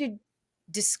already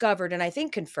discovered, and I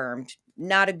think confirmed,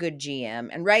 not a good GM.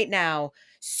 And right now,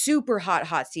 super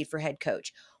hot seat for head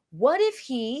coach. What if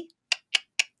he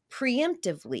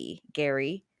preemptively,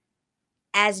 Gary,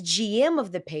 as GM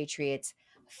of the Patriots,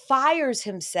 fires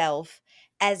himself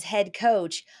as head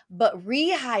coach, but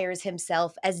rehires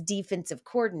himself as defensive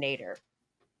coordinator?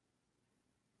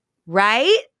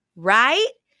 Right? Right?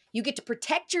 You get to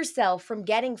protect yourself from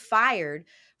getting fired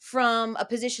from a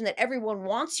position that everyone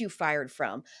wants you fired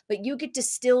from, but you get to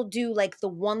still do like the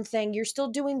one thing you're still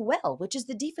doing well, which is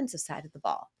the defensive side of the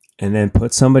ball. And then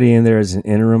put somebody in there as an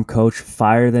interim coach,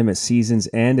 fire them at season's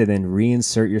end, and then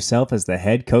reinsert yourself as the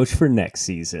head coach for next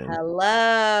season.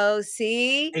 Hello,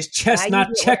 see? It's Now chess, you not get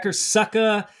what checker,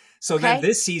 sucker. So then okay?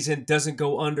 this season doesn't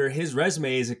go under his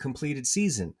resume as a completed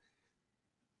season.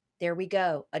 There we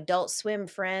go. Adult Swim,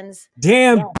 friends.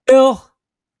 Damn, Yeah, Bill.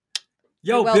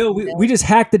 you're Yo, Bill, welcome, we Bill. just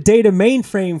hacked the data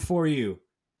mainframe for you.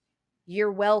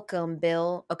 You're welcome,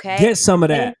 Bill. Okay. Get some of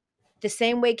that. The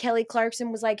same way Kelly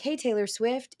Clarkson was like, hey, Taylor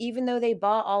Swift, even though they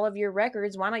bought all of your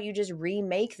records, why don't you just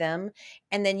remake them?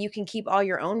 And then you can keep all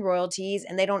your own royalties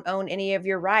and they don't own any of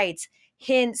your rights.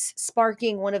 Hence,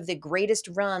 sparking one of the greatest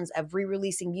runs of re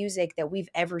releasing music that we've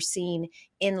ever seen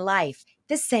in life.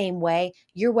 The same way.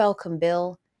 You're welcome,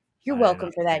 Bill. You're I didn't know,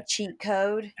 welcome for that cheat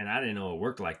code. and I didn't know it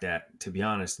worked like that, to be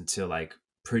honest, until like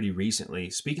pretty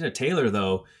recently. Speaking of Taylor,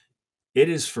 though, it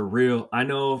is for real. I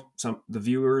know the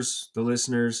viewers, the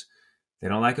listeners, they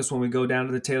don't like us when we go down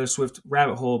to the Taylor Swift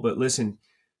rabbit hole, but listen,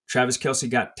 Travis Kelce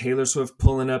got Taylor Swift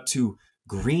pulling up to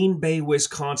Green Bay,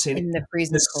 Wisconsin In the in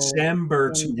freezing cold.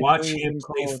 December to In the watch him freezing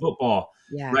play cold. football.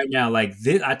 Yeah. Right now, like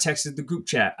this, I texted the group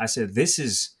chat. I said,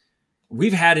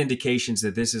 we've had indications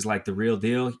that this is like the real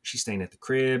deal. She's staying at the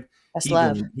crib. That's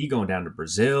love. He going down to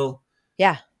Brazil,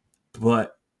 Yeah.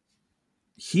 but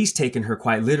he's taken her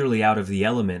quite literally out of the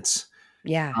elements,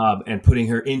 Yeah. and putting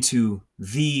her into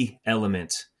the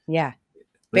element. Yeah.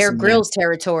 Bear Listen, man, Grylls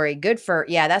territory. Good for,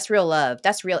 yeah, that's real love.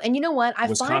 That's real. And you know what? I find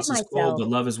Wisconsin's cold, myself, but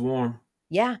love is warm.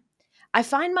 yeah, I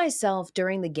find myself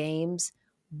during the games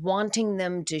wanting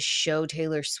them to show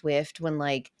Taylor Swift when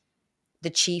like the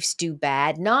Chiefs do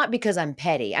bad, not because I'm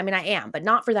petty. I mean, I am, but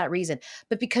not for that reason,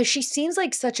 but because she seems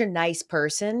like such a nice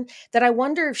person that I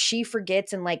wonder if she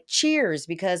forgets and like cheers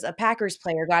because a Packers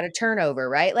player got a turnover,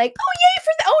 right? Like, oh, yay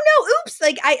for the, oh no, oops.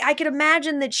 Like, I could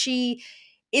imagine that she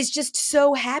is just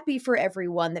so happy for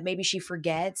everyone that maybe she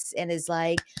forgets and is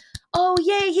like, "Oh,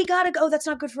 yay, he got to go. That's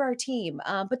not good for our team."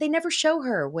 But they never show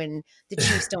her when the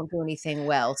Chiefs don't do anything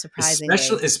well, surprisingly.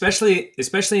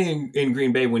 Especially in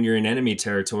Green Bay when you're in enemy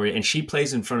territory, and she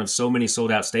plays in front of so many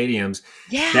sold out stadiums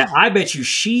that Yeah. I bet you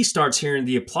she starts hearing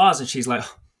the applause and she's like,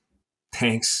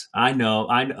 "Thanks, I know,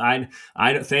 I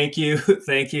know, thank you,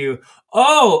 thank you."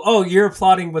 Oh, you're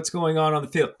applauding what's going on the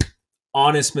field.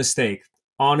 Honest mistake.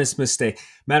 Honest mistake.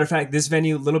 Matter of fact, this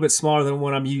venue a little bit smaller than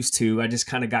what I'm used to. I just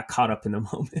kind of got caught up in the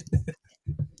moment.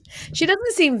 She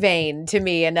doesn't seem vain to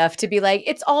me enough to be like,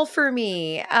 "It's all for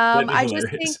me." That'd be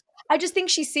hilarious. I just think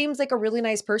she seems like a really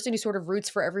nice person who sort of roots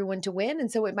for everyone to win, and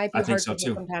so it might be I think hard so for her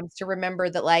too. sometimes to remember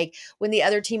that, like, when the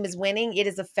other team is winning, it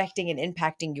is affecting and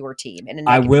impacting your team in a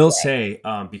I negative will way. say,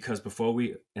 because before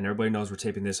and everybody knows we're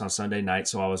taping this on Sunday night,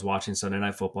 so I was watching Sunday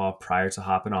Night Football prior to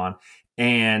hopping on,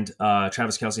 and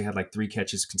Travis Kelsey had like 3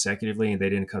 catches consecutively, and they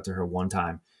didn't cut to her one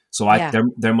time. So Yeah,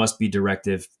 there must be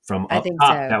directive from I up think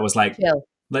top so. that was like, Chill.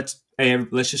 let's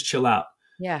just chill out.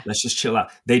 Yeah. Let's just chill out.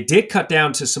 They did cut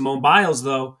down to Simone Biles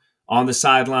though on the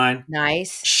sideline.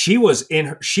 Nice. She was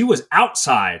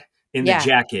outside in the Yeah.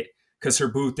 jacket because her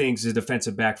boo thinks is a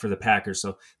defensive back for the Packers.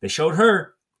 So they showed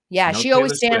her. Yeah, No she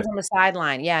always Taylor stands Swift. on the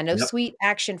sideline. Yeah, no Yep. sweet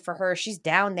action for her. She's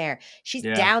down there. She's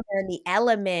Yeah. down there in the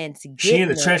elements, She in the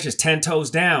getting it trenches, 10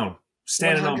 toes down,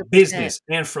 standing on 100%. business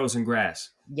and frozen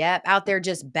grass. Yep, out there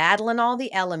just battling all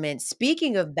the elements.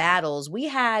 Speaking of battles, we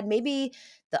had maybe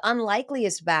the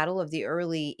unlikeliest battle of the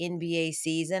early NBA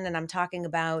season, and I'm talking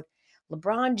about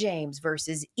LeBron James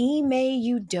versus Ime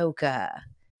Udoka.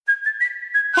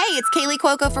 Hey, it's Kaylee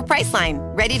Cuoco for Priceline.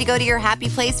 Ready to go to your happy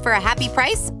place for a happy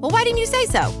price? Well, why didn't you say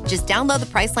so? Just download the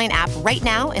Priceline app right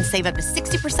now and save up to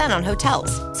 60% on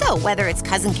hotels. So whether it's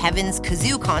Cousin Kevin's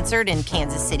Kazoo concert in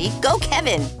Kansas City, go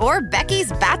Kevin, or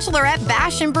Becky's Bachelorette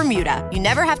Bash in Bermuda, you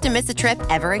never have to miss a trip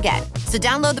ever again. So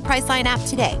download the Priceline app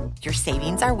today. Your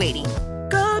savings are waiting.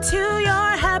 Go to your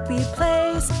happy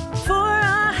place for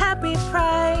a happy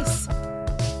price.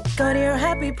 Go to your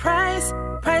happy price,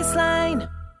 Priceline.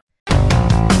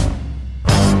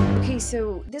 Okay,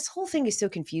 so this whole thing is so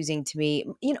confusing to me.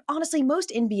 Honestly,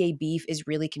 most NBA beef is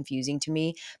really confusing to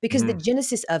me because the Mhm.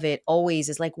 genesis of it always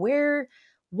is like,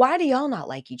 why do y'all not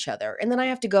like each other? And then I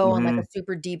have to go on like a Mhm.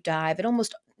 super deep dive. It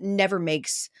almost never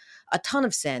makes a ton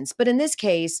of sense. But in this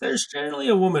case, There's generally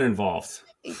a woman involved.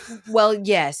 well,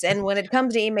 yes. And when it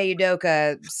comes to Ime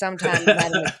Udoka, sometimes not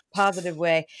in a positive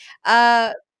way.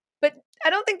 But I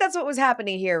don't think that's what was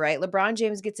happening here, right? LeBron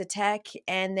James gets a tech,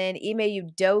 and then Ime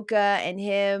Udoka and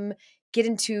him get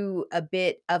into a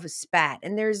bit of a spat.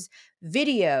 And there's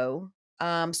video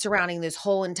surrounding this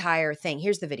whole entire thing.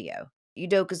 Here's the video.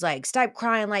 Udoka's like, "Stop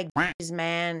crying like bitches,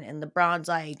 man." And LeBron's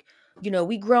like,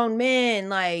 "We grown men.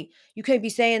 Like, you can't be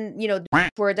saying, the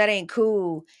word. That ain't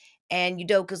cool." And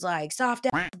Udoka's like, "Soft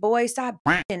ass boy, stop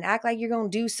and act like you're gonna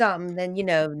do something." Then,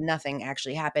 nothing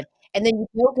actually happened. And then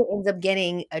Udoka ends up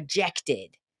getting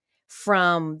ejected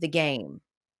from the game.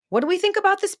 What do we think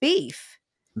about this beef?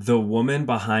 The woman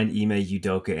behind Ime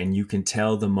Udoka, and you can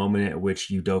tell the moment at which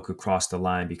Udoka crossed the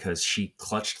line because she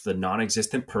clutched the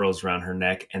non-existent pearls around her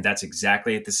neck, and that's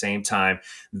exactly at the same time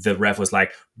the ref was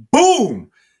like,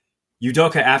 boom!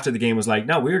 Udoka after the game was like,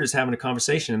 no, we were just having a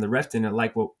conversation, and the ref didn't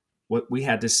like what we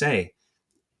had to say.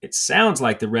 It sounds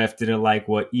like the ref didn't like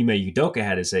what Ime Udoka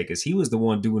had to say because he was the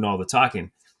one doing all the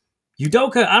talking.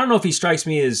 Udoka, I don't know if he strikes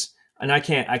me as, and I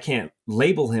can't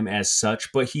label him as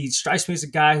such, but he strikes me as a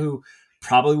guy who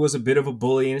probably was a bit of a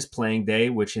bully in his playing day,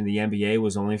 which in the NBA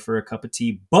was only for a cup of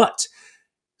tea. But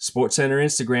SportsCenter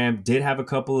Instagram did have a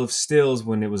couple of stills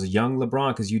when it was a young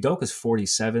LeBron, because Udoka's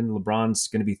 47. LeBron's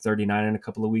going to be 39 in a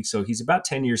couple of weeks, so he's about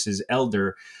 10 years his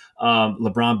elder.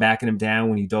 LeBron backing him down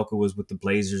when Udoka was with the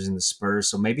Blazers and the Spurs,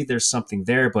 so maybe there's something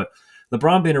there. But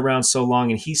LeBron been around so long,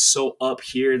 and he's so up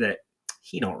here that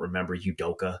he don't remember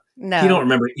Udoka. He don't No,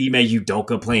 remember Ime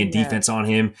Udoka playing no, defense on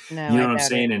him. no, You know I what I'm doubt it.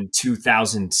 saying? In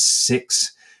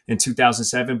 2006 and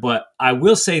 2007. But I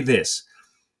will say this.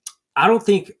 I don't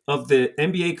think of the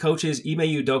NBA coaches, Ime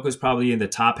Udoka is probably in the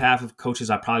top half of coaches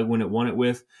I probably wouldn't want it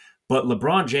with. But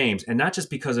LeBron James, and not just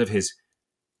because of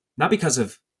not because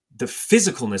of the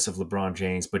physicalness of LeBron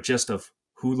James, but just of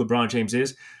who LeBron James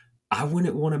is, I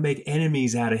wouldn't want to make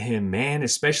enemies out of him, man,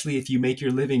 especially if you make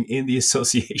your living in the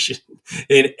association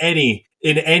in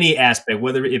any aspect,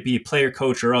 whether it be player,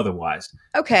 coach, or otherwise.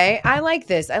 Okay, I like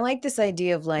this. I like this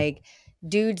idea of like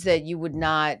dudes that you would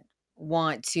not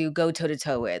want to go toe to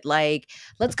toe with. Like,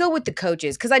 let's go with the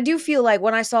coaches because I do feel like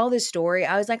when I saw this story,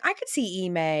 I was like, I could see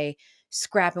Ime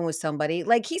scrapping with somebody.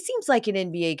 Like, he seems like an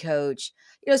NBA coach.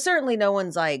 Certainly no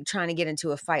one's like trying to get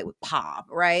into a fight with Pop,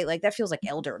 right? Like, that feels like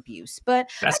elder abuse. But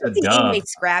I That's a can see dub.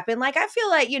 inmates scrapping. Like, I feel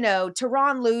like,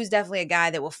 Teron Lou's definitely a guy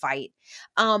that will fight.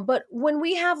 But when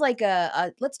we have like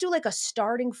let's do like a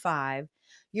starting five,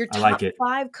 your I top like it.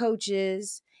 5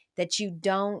 coaches that you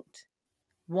don't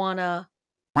wanna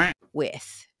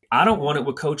with. I don't want it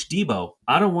with Coach Debo.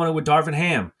 I don't want it with Darvin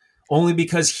Ham, only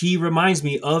because he reminds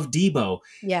me of Debo.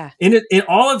 Yeah. In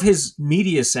all of his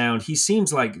media sound, he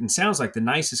sounds like the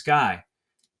nicest guy,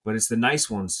 but it's the nice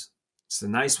ones. It's the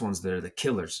nice ones that are the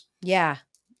killers. Yeah.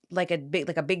 Like a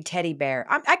big teddy bear.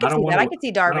 I I could don't see want that. it. I could see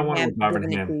I don't Darvin want it Ham with Darvin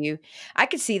giving it to Ham. you. I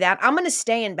could see that. I'm gonna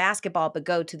stay in basketball, but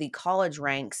go to the college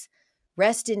ranks.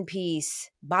 Rest in peace,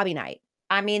 Bobby Knight.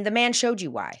 I mean, the man showed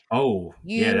you why. Oh,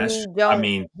 yeah, that's. You I don't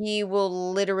mean, he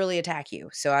will literally attack you.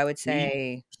 So I would he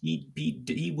say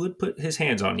he would put his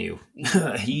hands on you.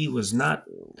 yeah. He was not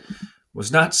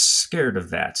scared of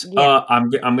that. Yeah. I'm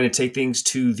going to take things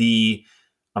to the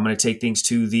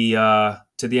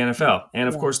NFL, and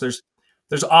of Yeah. course there's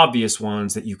obvious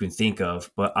ones that you can think of,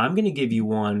 but I'm going to give you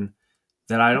one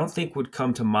that I don't think would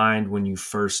come to mind when you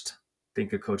first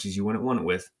think of coaches you wouldn't want it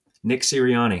with. Nick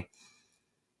Sirianni.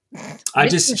 I Mr.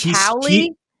 just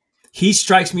Towley? he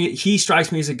strikes me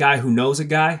as a guy who knows a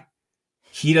guy.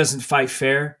 He doesn't fight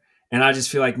fair, and I just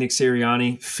feel like Nick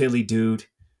Sirianni, Philly dude,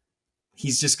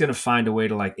 he's just going to find a way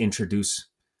to like introduce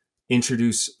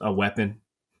a weapon.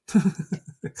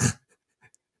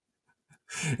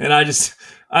 And I just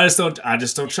don't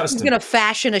trust He's him. gonna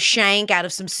fashion a shank out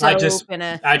of some I soap and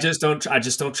a just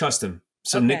don't trust him.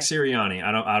 So Okay. Nick Sirianni,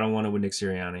 I don't want it with Nick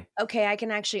Sirianni. Okay, I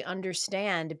can actually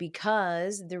understand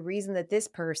because the reason that this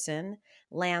person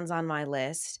lands on my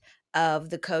list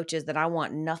of the coaches that I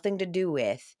want nothing to do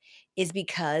with is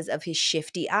because of his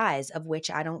shifty eyes, of which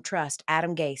I don't trust.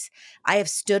 Adam Gase. I have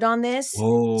stood on this.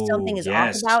 Oh Something is off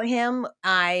yes, about him.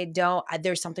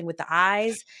 There's something with the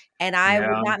eyes, and I would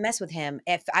yeah. not mess with him.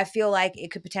 If I feel like it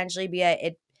could potentially be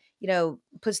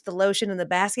puts the lotion in the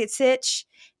basket sitch,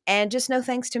 and just no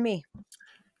thanks to me.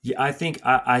 Yeah,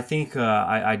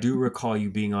 I do recall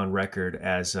you being on record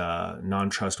as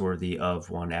non-trustworthy of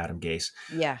one Adam Gase.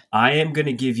 Yeah. I am going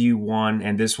to give you one,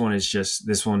 and this one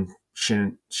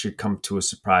should come to a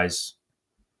surprise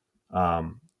of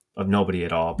nobody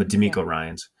at all, but D'Amico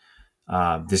Ryans.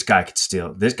 This guy could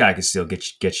still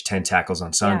get you 10 tackles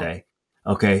on Sunday.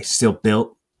 Okay, still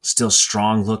built, still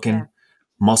strong looking, Yeah.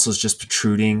 muscles just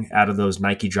protruding out of those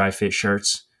Nike dry fit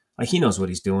shirts. Like he knows what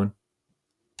he's doing.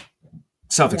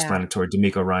 Self-explanatory.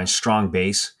 D'Amico Ryan, strong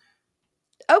base.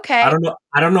 Okay. I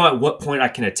don't know at what point I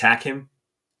can attack him.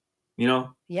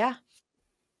 Yeah.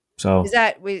 So Is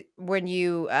that when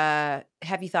you have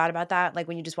you thought about that? Like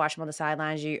when you just watch him on the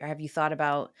sidelines, have you thought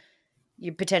about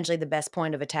you potentially the best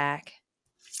point of attack?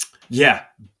 yeah,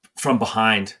 from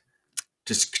behind,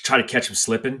 just try to catch him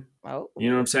slipping. Oh, You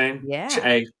know what I'm saying? yeah.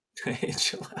 Hey,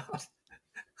 chill out.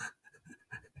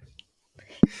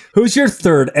 Who's your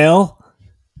third, L?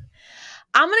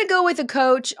 I'm gonna go with a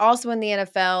coach also in the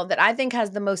NFL that I think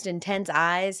has the most intense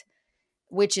eyes,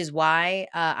 which is why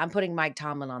I'm putting Mike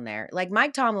Tomlin on there. Like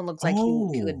Mike Tomlin looks like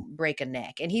he could break a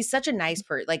neck, and he's such a nice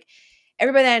person. Like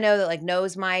everybody that I know that like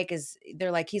knows Mike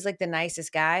they're like he's like the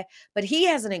nicest guy, but he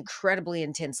has an incredibly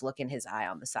intense look in his eye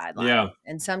on the sideline, Yeah.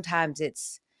 and sometimes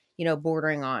it's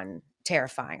bordering on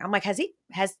terrifying. I'm like, has he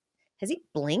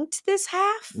blinked this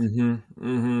half? Mm-hmm.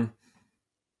 Mm-hmm.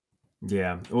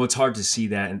 Yeah. Well, it's hard to see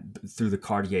that through the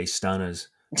Cartier Stunnas,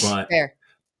 but Fair.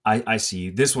 I see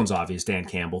you. This one's obvious. Dan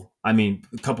Campbell. I mean,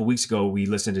 a couple weeks ago, we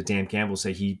listened to Dan Campbell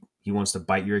say he wants to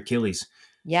bite your Achilles.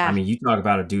 Yeah. I mean, you talk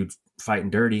about a dude fighting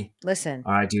dirty. Listen.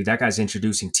 All right, dude, that guy's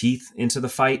introducing teeth into the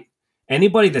fight.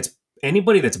 Anybody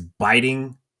that's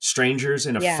biting strangers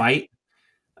in a fight,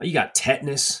 you got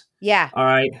tetanus. Yeah. All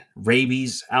right,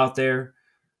 rabies out there.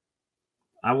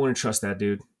 I wouldn't trust that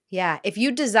dude. Yeah. If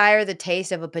you desire the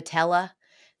taste of a patella,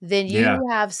 then you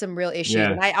have some real issues.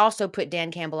 Yeah. And I also put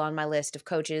Dan Campbell on my list of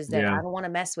coaches that I don't want to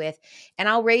mess with. And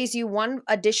I'll raise you one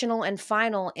additional and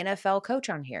final NFL coach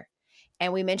on here.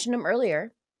 And we mentioned him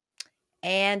earlier.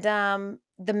 And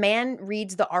the man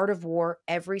reads The Art of War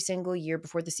every single year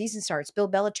before the season starts. Bill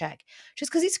Belichick.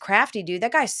 Just because he's crafty, dude.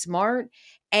 That guy's smart.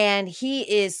 And he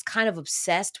is kind of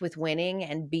obsessed with winning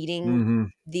and beating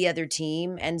the other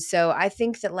team. And so I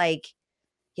think that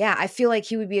I feel like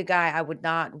he would be a guy I would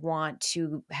not want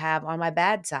to have on my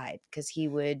bad side because he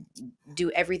would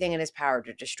do everything in his power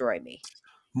to destroy me.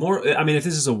 I mean, if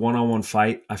this is a one-on-one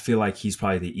fight, I feel like he's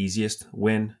probably the easiest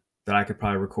win that I could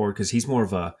probably record because he's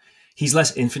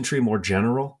less infantry, more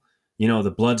general.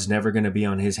 the blood's never going to be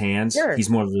on his hands. Sure. He's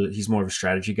more of a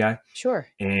strategy guy. Sure.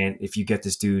 And if you get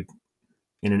this dude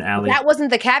in an alley, That wasn't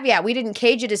the caveat. We didn't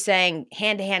cage it as saying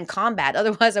hand-to-hand combat.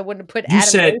 Otherwise, I wouldn't have put you Adam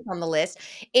said Gase on the list.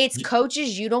 It's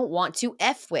coaches you don't want to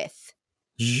F with.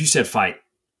 you said fight.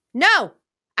 No,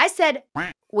 I said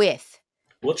with.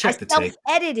 We'll I check the tape.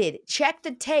 self-edited. Check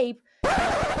the tape.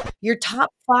 Your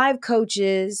top 5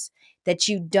 coaches that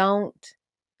you don't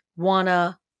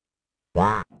wanna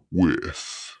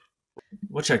With.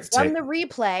 We'll check the from tape. the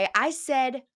replay. I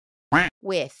said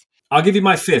with. I'll give you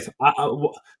my 5th.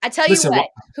 I tell Listen, you what,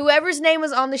 whoever's name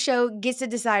was on the show gets to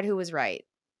decide who was right.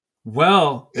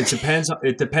 Well, it depends.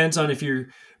 It depends on if you're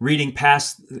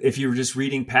just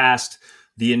reading past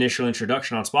the initial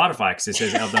introduction on Spotify, because it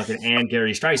says El Duncan and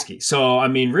Gary Streisky. So, I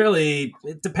mean, really,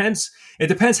 it depends. It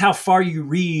depends how far you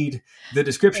read the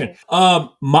description.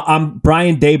 I'm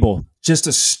Brian Dable, just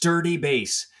a sturdy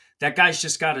base. That guy's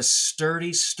just got a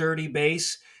sturdy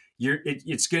base.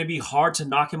 It's going to be hard to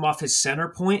knock him off his center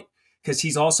point, because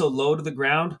he's also low to the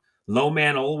ground. Low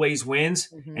man always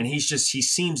wins, and he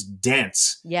seems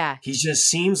dense. Yeah. He just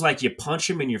seems like you punch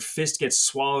him and your fist gets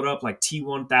swallowed up like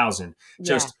T-1000.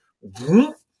 Just,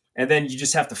 whoop, and then you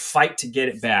just have to fight to get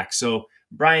it back. So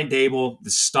Brian Dable,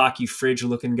 the stocky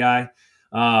fridge-looking guy,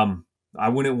 I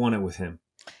wouldn't want it with him.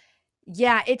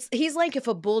 Yeah, he's like if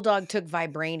a bulldog took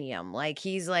vibranium. Like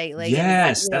he's like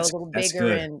yes, a little that's bigger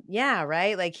good. and yeah,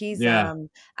 right? Like he's Yeah.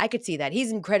 I could see that.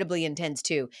 He's incredibly intense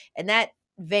too. And that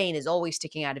vein is always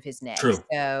sticking out of his neck.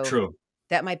 So True.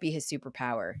 that might be his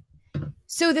superpower.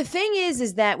 So the thing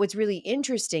is that what's really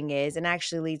interesting is, and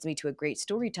actually leads me to a great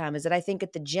story time, is that I think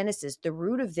at the genesis, the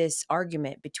root of this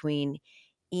argument between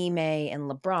Ime and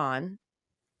LeBron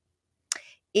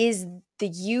is the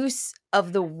use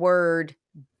of the word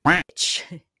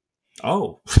bitch.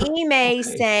 Oh. Ime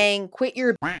saying, quit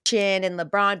your bitching, and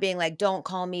LeBron being like, don't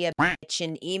call me a bitch.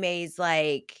 And Ime's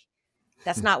like,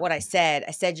 that's not what I said.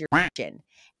 I said you're bitching.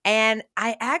 And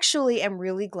I actually am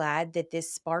really glad that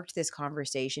this sparked this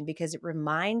conversation, because it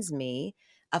reminds me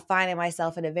of finding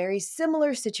myself in a very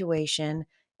similar situation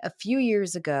a few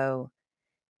years ago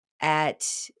at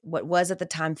what was at the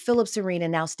time Phillips Arena,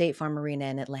 now State Farm Arena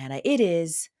in Atlanta. It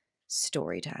is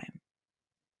story time.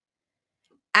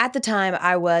 At the time,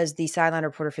 I was the sideline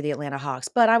reporter for the Atlanta Hawks,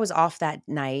 but I was off that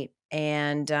night,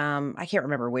 and I can't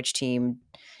remember which team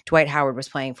Dwight Howard was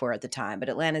playing for at the time, but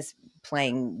Atlanta's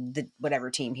playing whatever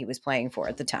team he was playing for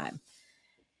at the time.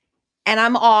 And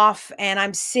I'm off, and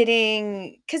I'm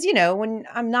sitting, because, when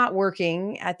I'm not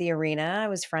working at the arena, I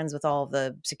was friends with all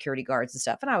the security guards and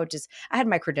stuff, and I had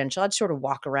my credential. I'd sort of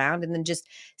walk around and then just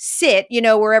sit,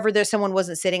 wherever someone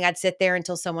wasn't sitting, I'd sit there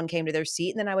until someone came to their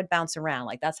seat, and then I would bounce around.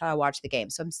 Like, that's how I watched the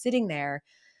game. So I'm sitting there,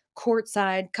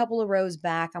 courtside, couple of rows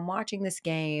back. I'm watching this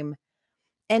game.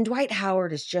 And Dwight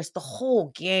Howard is just the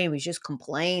whole game. He's just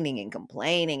complaining and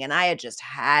complaining. And I had just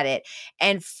had it.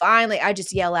 And finally, I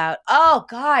just yell out, oh,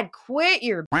 God, quit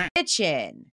your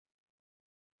bitching.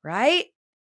 Right?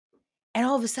 And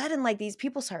all of a sudden, like, these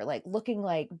people start like looking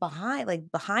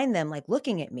behind them, like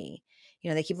looking at me.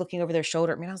 They keep looking over their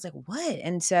shoulder at me. And I was like, what?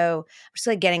 And so I'm just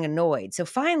like getting annoyed. So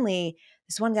finally,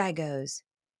 this one guy goes,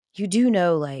 you do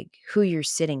know like who you're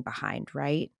sitting behind,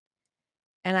 right?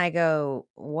 And I go,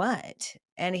 what?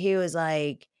 And he was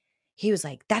like,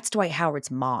 that's Dwight Howard's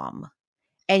mom.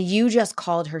 And you just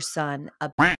called her son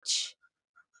a bitch.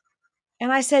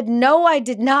 And I said, no, I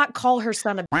did not call her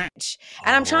son a bitch.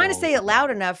 And I'm trying to say it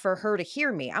loud enough for her to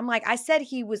hear me. I'm like, I said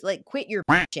he was like, quit your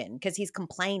bitching, because he's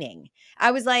complaining. I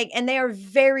was like, and they are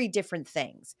very different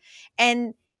things.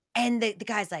 And the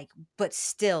guy's like, but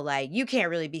still, like, you can't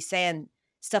really be saying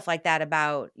stuff like that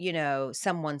about,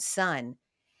 someone's son.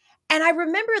 And I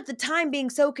remember at the time being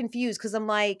so confused, because I'm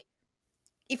like,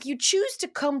 if you choose to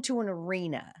come to an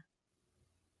arena,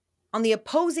 on the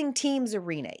opposing team's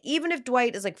arena, even if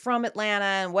Dwight is like from Atlanta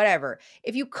and whatever,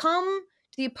 if you come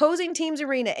to the opposing team's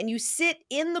arena and you sit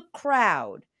in the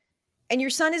crowd and your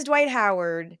son is Dwight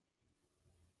Howard,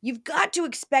 you've got to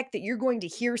expect that you're going to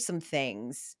hear some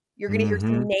things. You're going to hear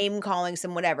some name calling,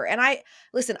 some whatever. And I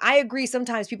agree.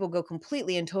 Sometimes people go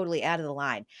completely and totally out of the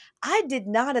line. I did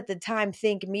not at the time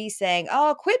think me saying,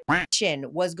 oh, quit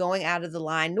bitching was going out of the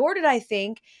line, nor did I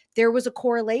think there was a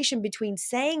correlation between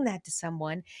saying that to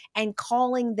someone and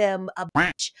calling them a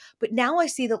bitch. But now I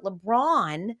see that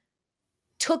LeBron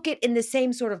took it in the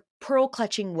same sort of pearl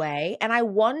clutching way. And I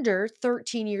wonder,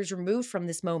 13 years removed from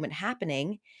this moment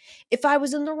happening, if I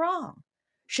was in the wrong.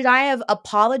 Should I have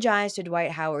apologized to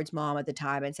Dwight Howard's mom at the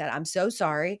time and said, I'm so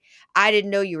sorry. I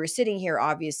didn't know you were sitting here,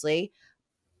 obviously,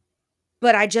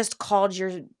 but I just called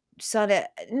your son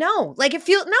no. Like,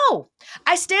 no.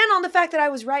 I stand on the fact that I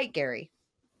was right, Gary.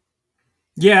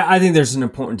 Yeah, I think there's an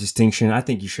important distinction. I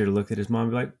think you should have looked at his mom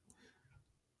and be like,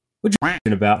 "What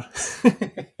you about?"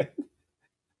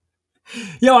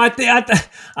 Yo, I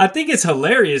think it's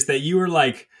hilarious that you were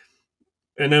like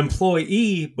an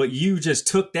employee, but you just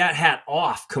took that hat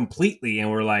off completely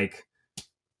and were like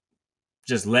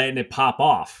just letting it pop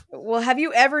off. Well, have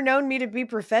you ever known me to be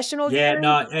professional, Yeah, Gary?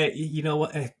 no, you know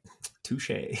what?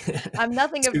 Touche. I'm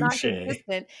nothing if not Touche.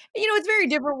 consistent. It's very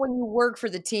different when you work for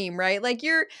the team, right? Like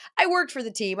I worked for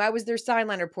the team. I was their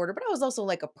sideline reporter, but I was also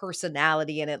like a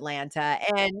personality in Atlanta.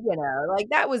 And, like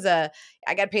that was I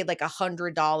got paid like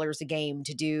 $100 a game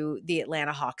to do the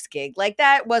Atlanta Hawks gig. Like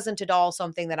that wasn't at all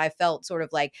something that I felt sort of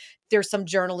like there's some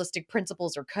journalistic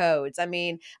principles or codes. I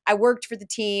mean, I worked for the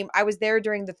team. I was there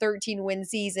during the 13-win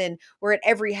season where at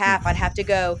every half I'd have to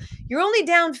go, you're only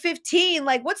down 15.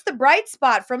 Like, what's the bright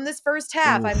spot from this first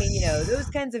half? I mean, those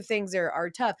kinds of things are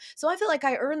tough. So I feel like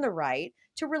I earned the right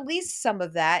to release some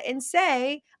of that and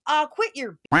say, quit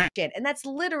your shit. And that's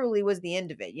literally was the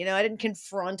end of it. I didn't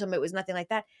confront him. It was nothing like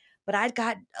that. But I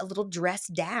got a little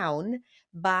dressed down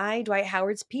by Dwight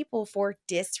Howard's people for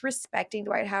disrespecting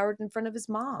Dwight Howard in front of his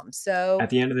mom. So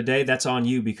At the end of the day, that's on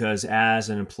you because as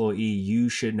an employee, you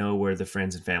should know where the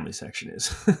friends and family section is.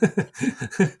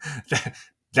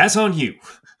 That's on you.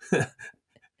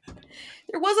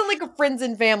 there wasn't like a friends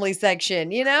and family section,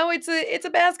 it's a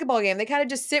basketball game. They kind of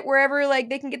just sit wherever like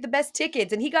they can get the best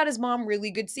tickets. And he got his mom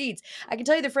really good seats. I can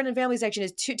tell you the friend and family section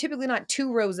is typically not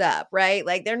 2 rows up, right?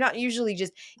 Like they're not usually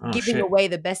just Oh giving shit. away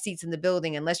the best seats in the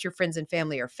building unless your friends and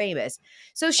family are famous.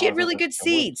 So she Oh, had really good that would.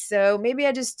 seats. So maybe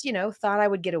I just, thought I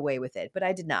would get away with it, but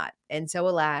I did not. And so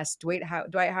alas, Dwight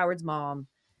Howard's mom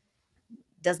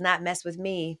does not mess with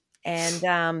me.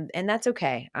 And that's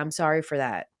okay. I'm sorry for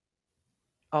that.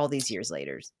 All these years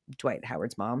later, Dwight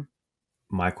Howard's mom.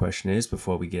 My question is,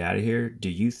 before we get out of here, do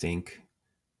you think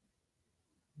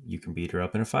you can beat her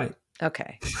up in a fight?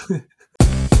 Okay.